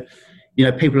AM shit, you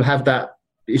know, people have that,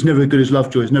 it's never as good as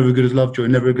Lovejoy, it's never as good as Lovejoy,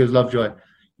 never as good as Lovejoy.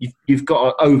 You've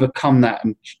got to overcome that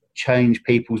and change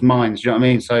people's minds. Do you know what I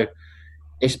mean? So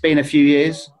it's been a few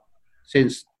years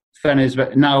since Fenners,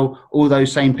 but now all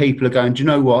those same people are going, do you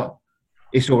know what?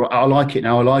 It's all right. I like it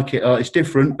now. I like it. It's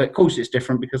different, but of course it's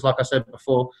different because, like I said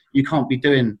before, you can't be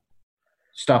doing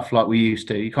stuff like we used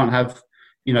to. You can't have,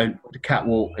 you know, the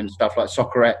catwalk and stuff like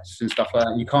Soccerettes and stuff like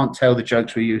that. You can't tell the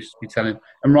jokes we used to be telling,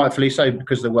 and rightfully so,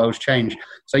 because the world's changed.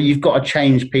 So you've got to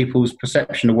change people's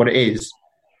perception of what it is.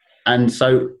 And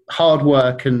so hard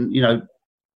work and, you know,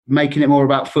 making it more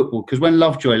about football. Because when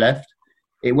Lovejoy left,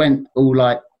 it went all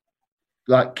like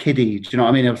kiddie. Do you know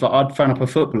what I mean? It was like I'd phone up a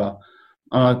footballer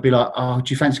and I'd be like, "Oh,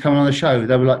 do you fancy coming on the show?"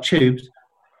 They were like, "Tubes,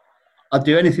 I'd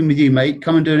do anything with you, mate.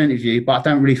 Come and do an interview, but I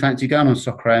don't really fancy going on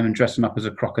Soccer AM and dressing up as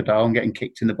a crocodile and getting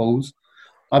kicked in the balls."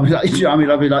 I'd be like, do you know what I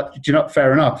mean? I'd be like, "Do you know,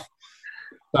 fair enough."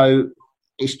 So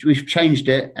we've changed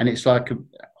it, and it's like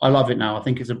I love it now. I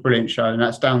think it's a brilliant show, and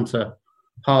that's down to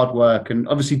hard work, and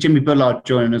obviously Jimmy Bullard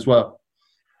joining as well.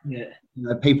 Yeah, you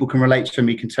know, people can relate to him.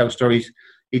 He can tell stories.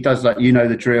 He does, like, you know,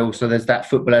 the drill. So there's that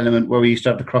football element where we used to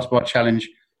have the crossbar challenge.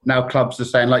 Now clubs are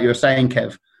saying, like you were saying,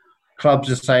 Kev,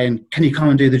 clubs are saying, "Can you come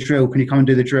and do the drill? Can you come and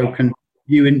do the drill? Can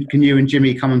you and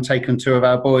Jimmy come and take on two of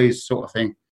our boys?" sort of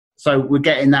thing. So we're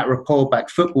getting that rapport back.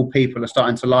 Football people are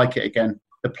starting to like it again.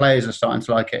 The players are starting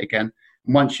to like it again.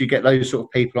 And once you get those sort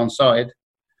of people on side,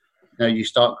 you know, you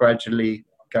start gradually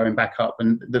going back up.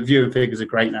 And the viewing figures are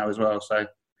great now as well. So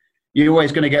you're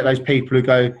always going to get those people who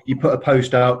go, you put a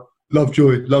post out,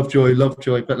 Lovejoy, Lovejoy,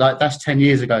 Lovejoy. But like, that's 10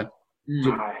 years ago.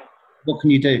 What can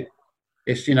you do?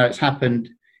 It's, you know, it's happened.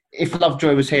 If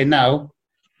Lovejoy was here now,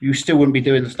 you still wouldn't be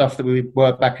doing the stuff that we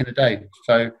were back in the day.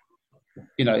 So,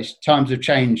 you know, it's times have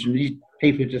changed, and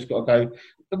people have just got to go.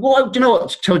 But do you know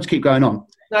what's told to keep going on?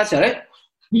 That's all right.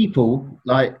 People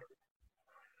like,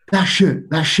 that's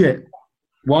shit.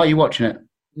 Why are you watching it?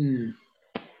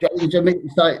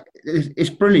 It's like, it's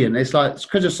brilliant. It's like, it's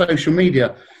because of social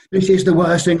media. This is the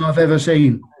worst thing I've ever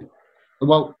seen.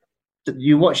 Well,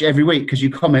 you watch it every week because you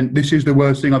comment, "This is the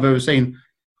worst thing I've ever seen,"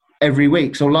 every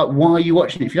week. So, like, why are you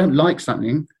watching it? If you don't like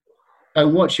something,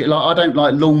 don't watch it. Like, I don't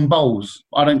like lawn bowls.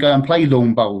 I don't go and play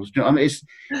lawn bowls. Do you know what I mean?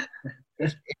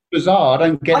 It's bizarre. I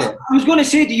don't get it. I was going to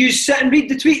say, do you sit and read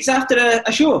the tweets after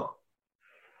a show?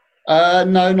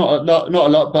 No, not a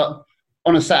lot. But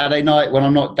on a Saturday night when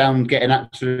I'm not down getting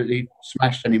absolutely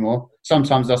smashed anymore,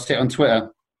 sometimes I'll sit on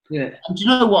Twitter. Yeah. And do you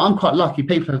know what? I'm quite lucky.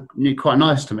 People are quite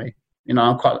nice to me. You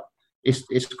know,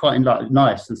 it's quite like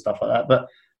nice and stuff like that. But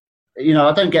you know,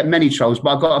 I don't get many trolls,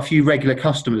 but I've got a few regular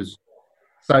customers.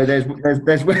 So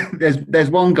there's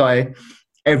one guy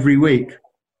every week.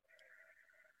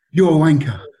 "You're a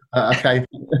wanker." Okay.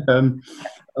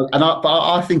 But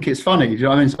I think it's funny. Do you know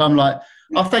what I mean? So I'm like,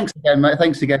 "Oh, thanks again, mate.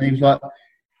 Thanks again." He was like,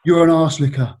 "You're an arse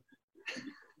licker.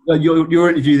 Your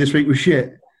interview this week was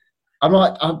shit." I'm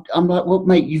like, "Well,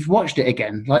 mate, you've watched it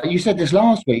again. Like, you said this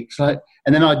last week." It's like,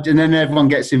 and then everyone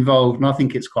gets involved, and I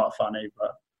think it's quite funny.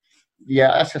 But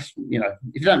yeah, that's just, you know,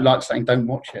 if you don't like something, don't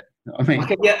watch it. You know what I mean?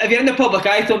 Okay, yeah, if you're in the public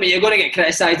eye, Tommy, you're going to get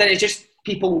criticised, and it's just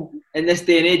people in this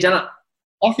day and age, isn't it?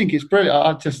 I think it's brilliant.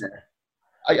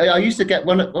 I used to get,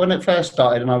 when it first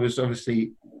started, and I was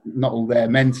obviously not all there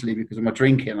mentally because of my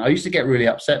drinking, I used to get really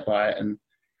upset by it, and,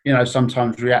 you know,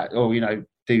 sometimes react or, you know,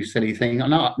 do silly things.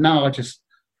 Now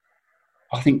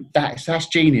I think that's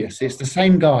genius. It's the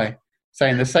same guy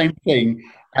saying the same thing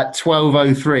at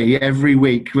 12:03 every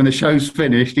week when the show's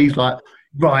finished. He's like,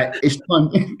 "Right, it's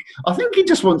time." I think he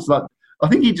just wants the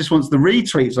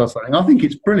retweets or something. I think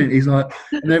it's brilliant. He's like,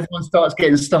 and everyone starts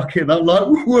getting stuck in. I'm like,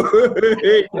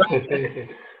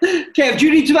 Kev, do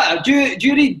you read Twitter? Do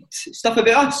you read stuff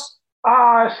about us?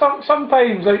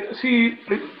 Sometimes, like, see,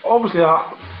 like, obviously,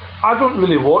 I don't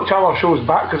really watch our shows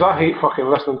back because I hate fucking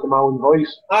listening to my own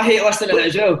voice. I hate listening to it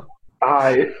as well.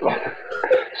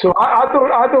 So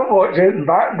I don't watch anything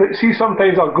back. But see,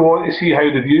 sometimes I'll go on to see how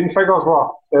the viewing figures were,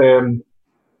 and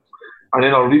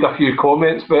then I'll read a few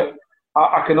comments. But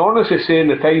I can honestly say in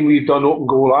the time we've done Open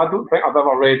Goal, I don't think I've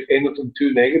ever read anything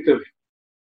too negative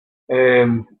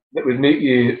that would make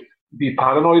you be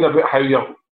paranoid about how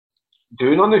you're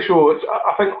doing on the show.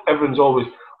 I think everyone's always,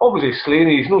 obviously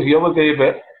Slaney, he's not here today,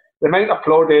 but the amount of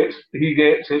plaudits he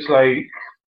gets, it's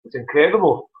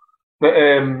incredible. But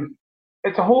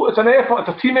it's an effort, it's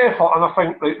a team effort, and I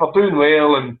think we're doing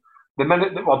well, and the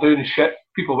minute that we're doing shit,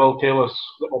 people will tell us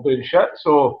that we're doing shit,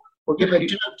 so we'll just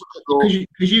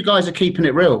because you guys are keeping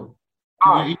it real.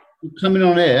 You're coming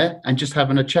on air and just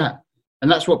having a chat,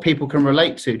 and that's what people can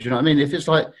relate to. Do you know what I mean? If it's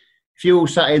like, if you all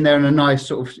sat in there in a nice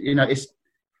sort of,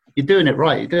 you're doing it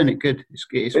right, you're doing it good.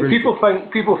 It's really people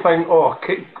think, oh,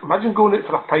 imagine going out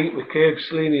for a pint with Kev,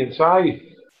 Slaney and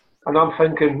Si, and I'm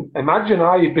thinking, imagine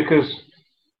because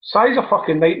Si's a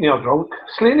fucking nightmare drunk,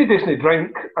 Slaney doesn't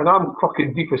drink, and I'm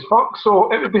fucking deep as fuck,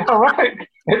 so it would be horrific.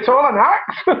 It's all an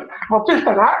act. We're just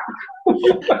an act.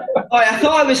 I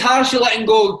thought it was harsh letting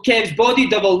go Kev's body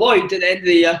double Lloyd at the end of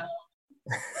the year.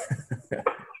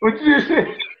 What did you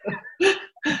say?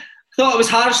 I thought it was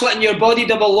harsh letting your body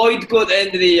double Lloyd go at the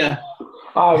end of the year.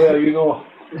 Ah, well, you know.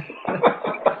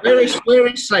 Where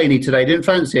is Slaney today? Didn't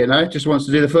fancy it, no? Just wants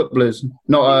to do the footballers,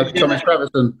 not Thomas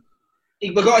Gravison. We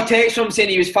got a text from him saying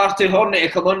he was far too horny to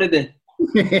come on today.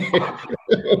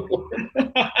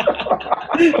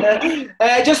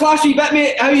 Just last week, bit,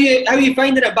 mate, how are you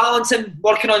finding it balancing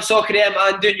working on Soccer AM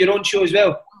and doing your own show as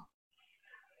well?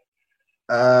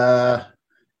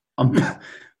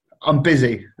 I'm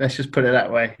busy. Let's just put it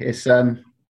that way. It's and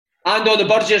all the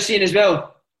birds you're seeing as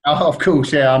well. Oh, of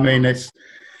course, yeah. I mean, it's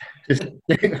just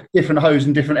different hoes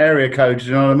and different area codes.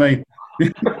 You know what I mean?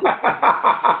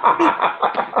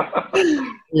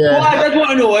 Yeah. What I did want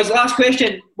to know is, last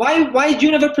question, why do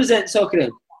you never present Soccer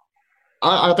AM?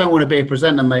 I don't want to be a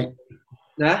presenter, mate.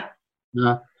 Nah?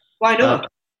 No. Why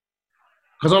not?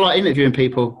 Because I like interviewing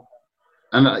people.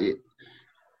 And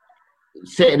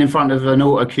sitting in front of an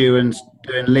auto cue and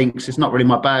doing links, it's not really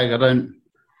my bag. I don't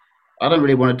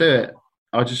really want to do it.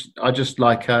 I just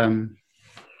like I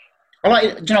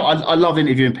love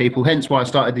interviewing people, hence why I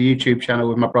started the YouTube channel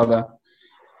with my brother.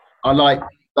 I like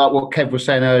what Kev was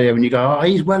saying earlier, when you go, oh,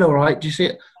 he's well all right, do you see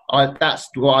it? That's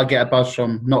what I get a buzz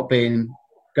from, not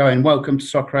going, welcome to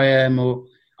Soccer AM, or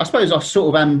I suppose I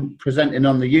sort of am presenting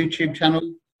on the YouTube channel,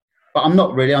 but I'm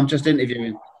not really, I'm just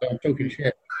interviewing, so I'm talking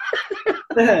shit.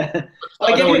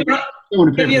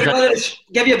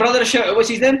 Give your brother a shout out. What's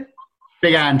his name?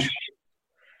 Big Ange.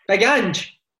 Big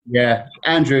Ange? Yeah,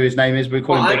 Andrew his name is, we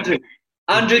call him Andrew. Big.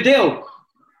 Andrew Dale?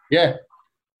 Yeah.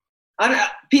 And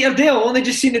Peter Dale, only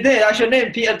just seen the day. That's your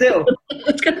name, Peter Dale.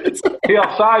 Peter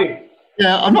Si.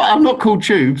 Yeah, I'm not called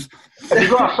Tubes. Have you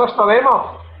got a sister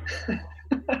Emma?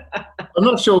 I'm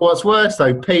not sure what's worse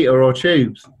though, Peter or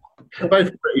Tubes.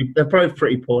 They're both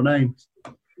pretty poor names.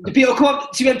 Do people come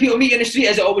up, see when people meet you in the street,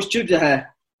 is it always Tubes or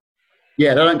hair?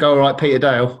 Yeah, they don't go all right, Peter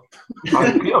Dale.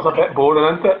 Peter's a bit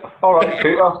boring, isn't it? All right,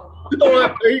 Peter. All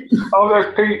right, Pete. Oh,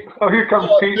 there's Pete. Oh, here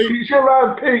comes Pete. Pete's your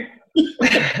man, Pete.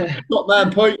 Not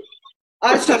man, Pete.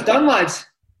 That's just done, lads.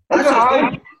 That's just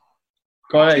done.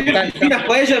 Great. It's been a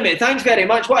pleasure, mate. Thanks very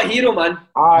much. What a hero, man.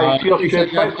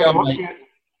 Cheers. Thanks very much.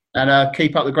 And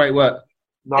keep up the great work.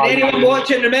 And anyone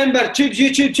watching, remember, Tubes'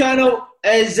 YouTube channel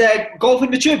is Golfing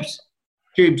the Tubes.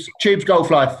 Tubes Golf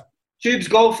Life. Tubes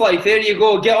Golf Life. There you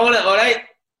go. Get on it, all right?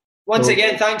 Once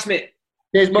again, thanks, mate.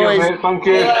 Cheers, boys. Cheers, mate. Thank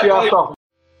you. Cheers.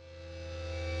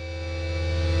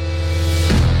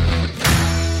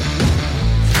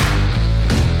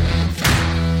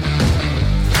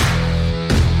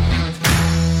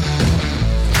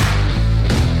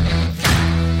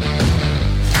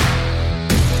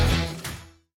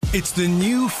 It's the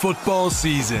new football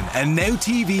season, and now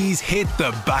TVs hit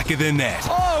the back of the net.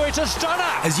 Oh, it's a stunner!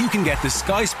 As you can get the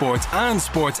Sky Sports and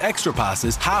Sports Extra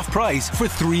passes half price for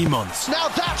 3 months. Now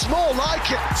that's more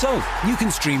like it! So, you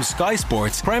can stream Sky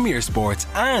Sports, Premier Sports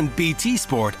and BT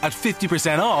Sport at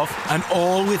 50% off, and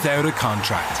all without a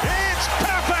contract. It's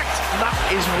perfect!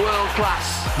 That is world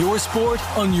class. Your sport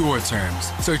on your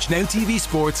terms. Search Now TV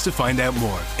Sports to find out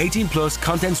more. 18 plus,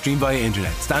 content streamed via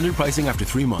internet. Standard pricing after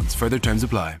 3 months. Further terms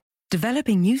apply.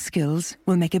 Developing new skills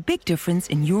will make a big difference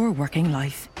in your working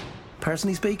life.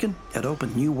 Personally speaking, it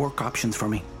opened new work options for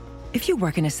me. If you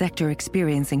work in a sector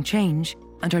experiencing change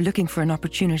and are looking for an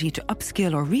opportunity to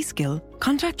upskill or reskill,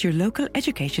 contact your local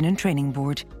education and training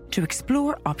board to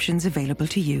explore options available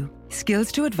to you. Skills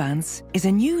to Advance is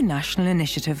a new national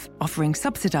initiative offering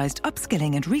subsidised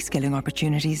upskilling and reskilling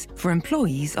opportunities for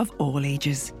employees of all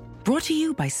ages. Brought to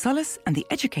you by Solace and the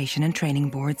Education and Training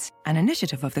Boards, an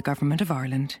initiative of the Government of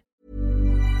Ireland.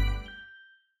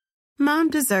 Mom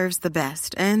deserves the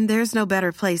best, and there's no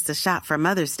better place to shop for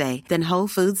Mother's Day than Whole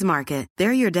Foods Market.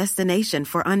 They're your destination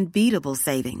for unbeatable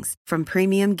savings, from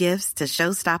premium gifts to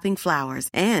show-stopping flowers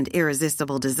and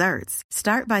irresistible desserts.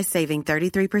 Start by saving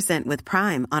 33% with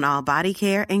Prime on all body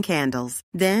care and candles.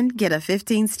 Then get a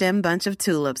 15-stem bunch of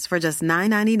tulips for just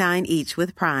 $9.99 each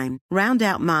with Prime. Round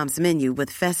out Mom's menu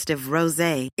with festive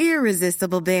rosé,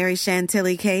 irresistible berry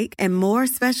chantilly cake, and more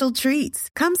special treats.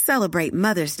 Come celebrate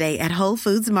Mother's Day at Whole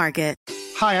Foods Market.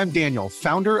 Hi, I'm Daniel,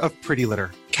 founder of Pretty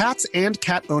Litter. Cats and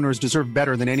cat owners deserve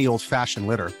better than any old-fashioned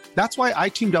litter. That's why I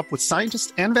teamed up with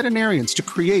scientists and veterinarians to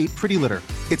create Pretty Litter.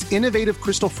 Its innovative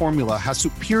crystal formula has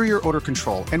superior odor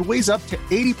control and weighs up to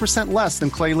 80% less than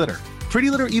clay litter. Pretty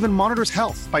Litter even monitors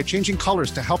health by changing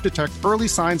colors to help detect early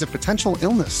signs of potential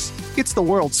illness. It's the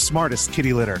world's smartest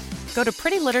kitty litter. Go to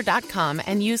prettylitter.com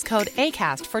and use code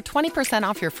ACAST for 20%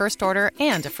 off your first order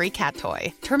and a free cat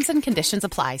toy. Terms and conditions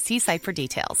apply. See site for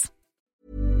details.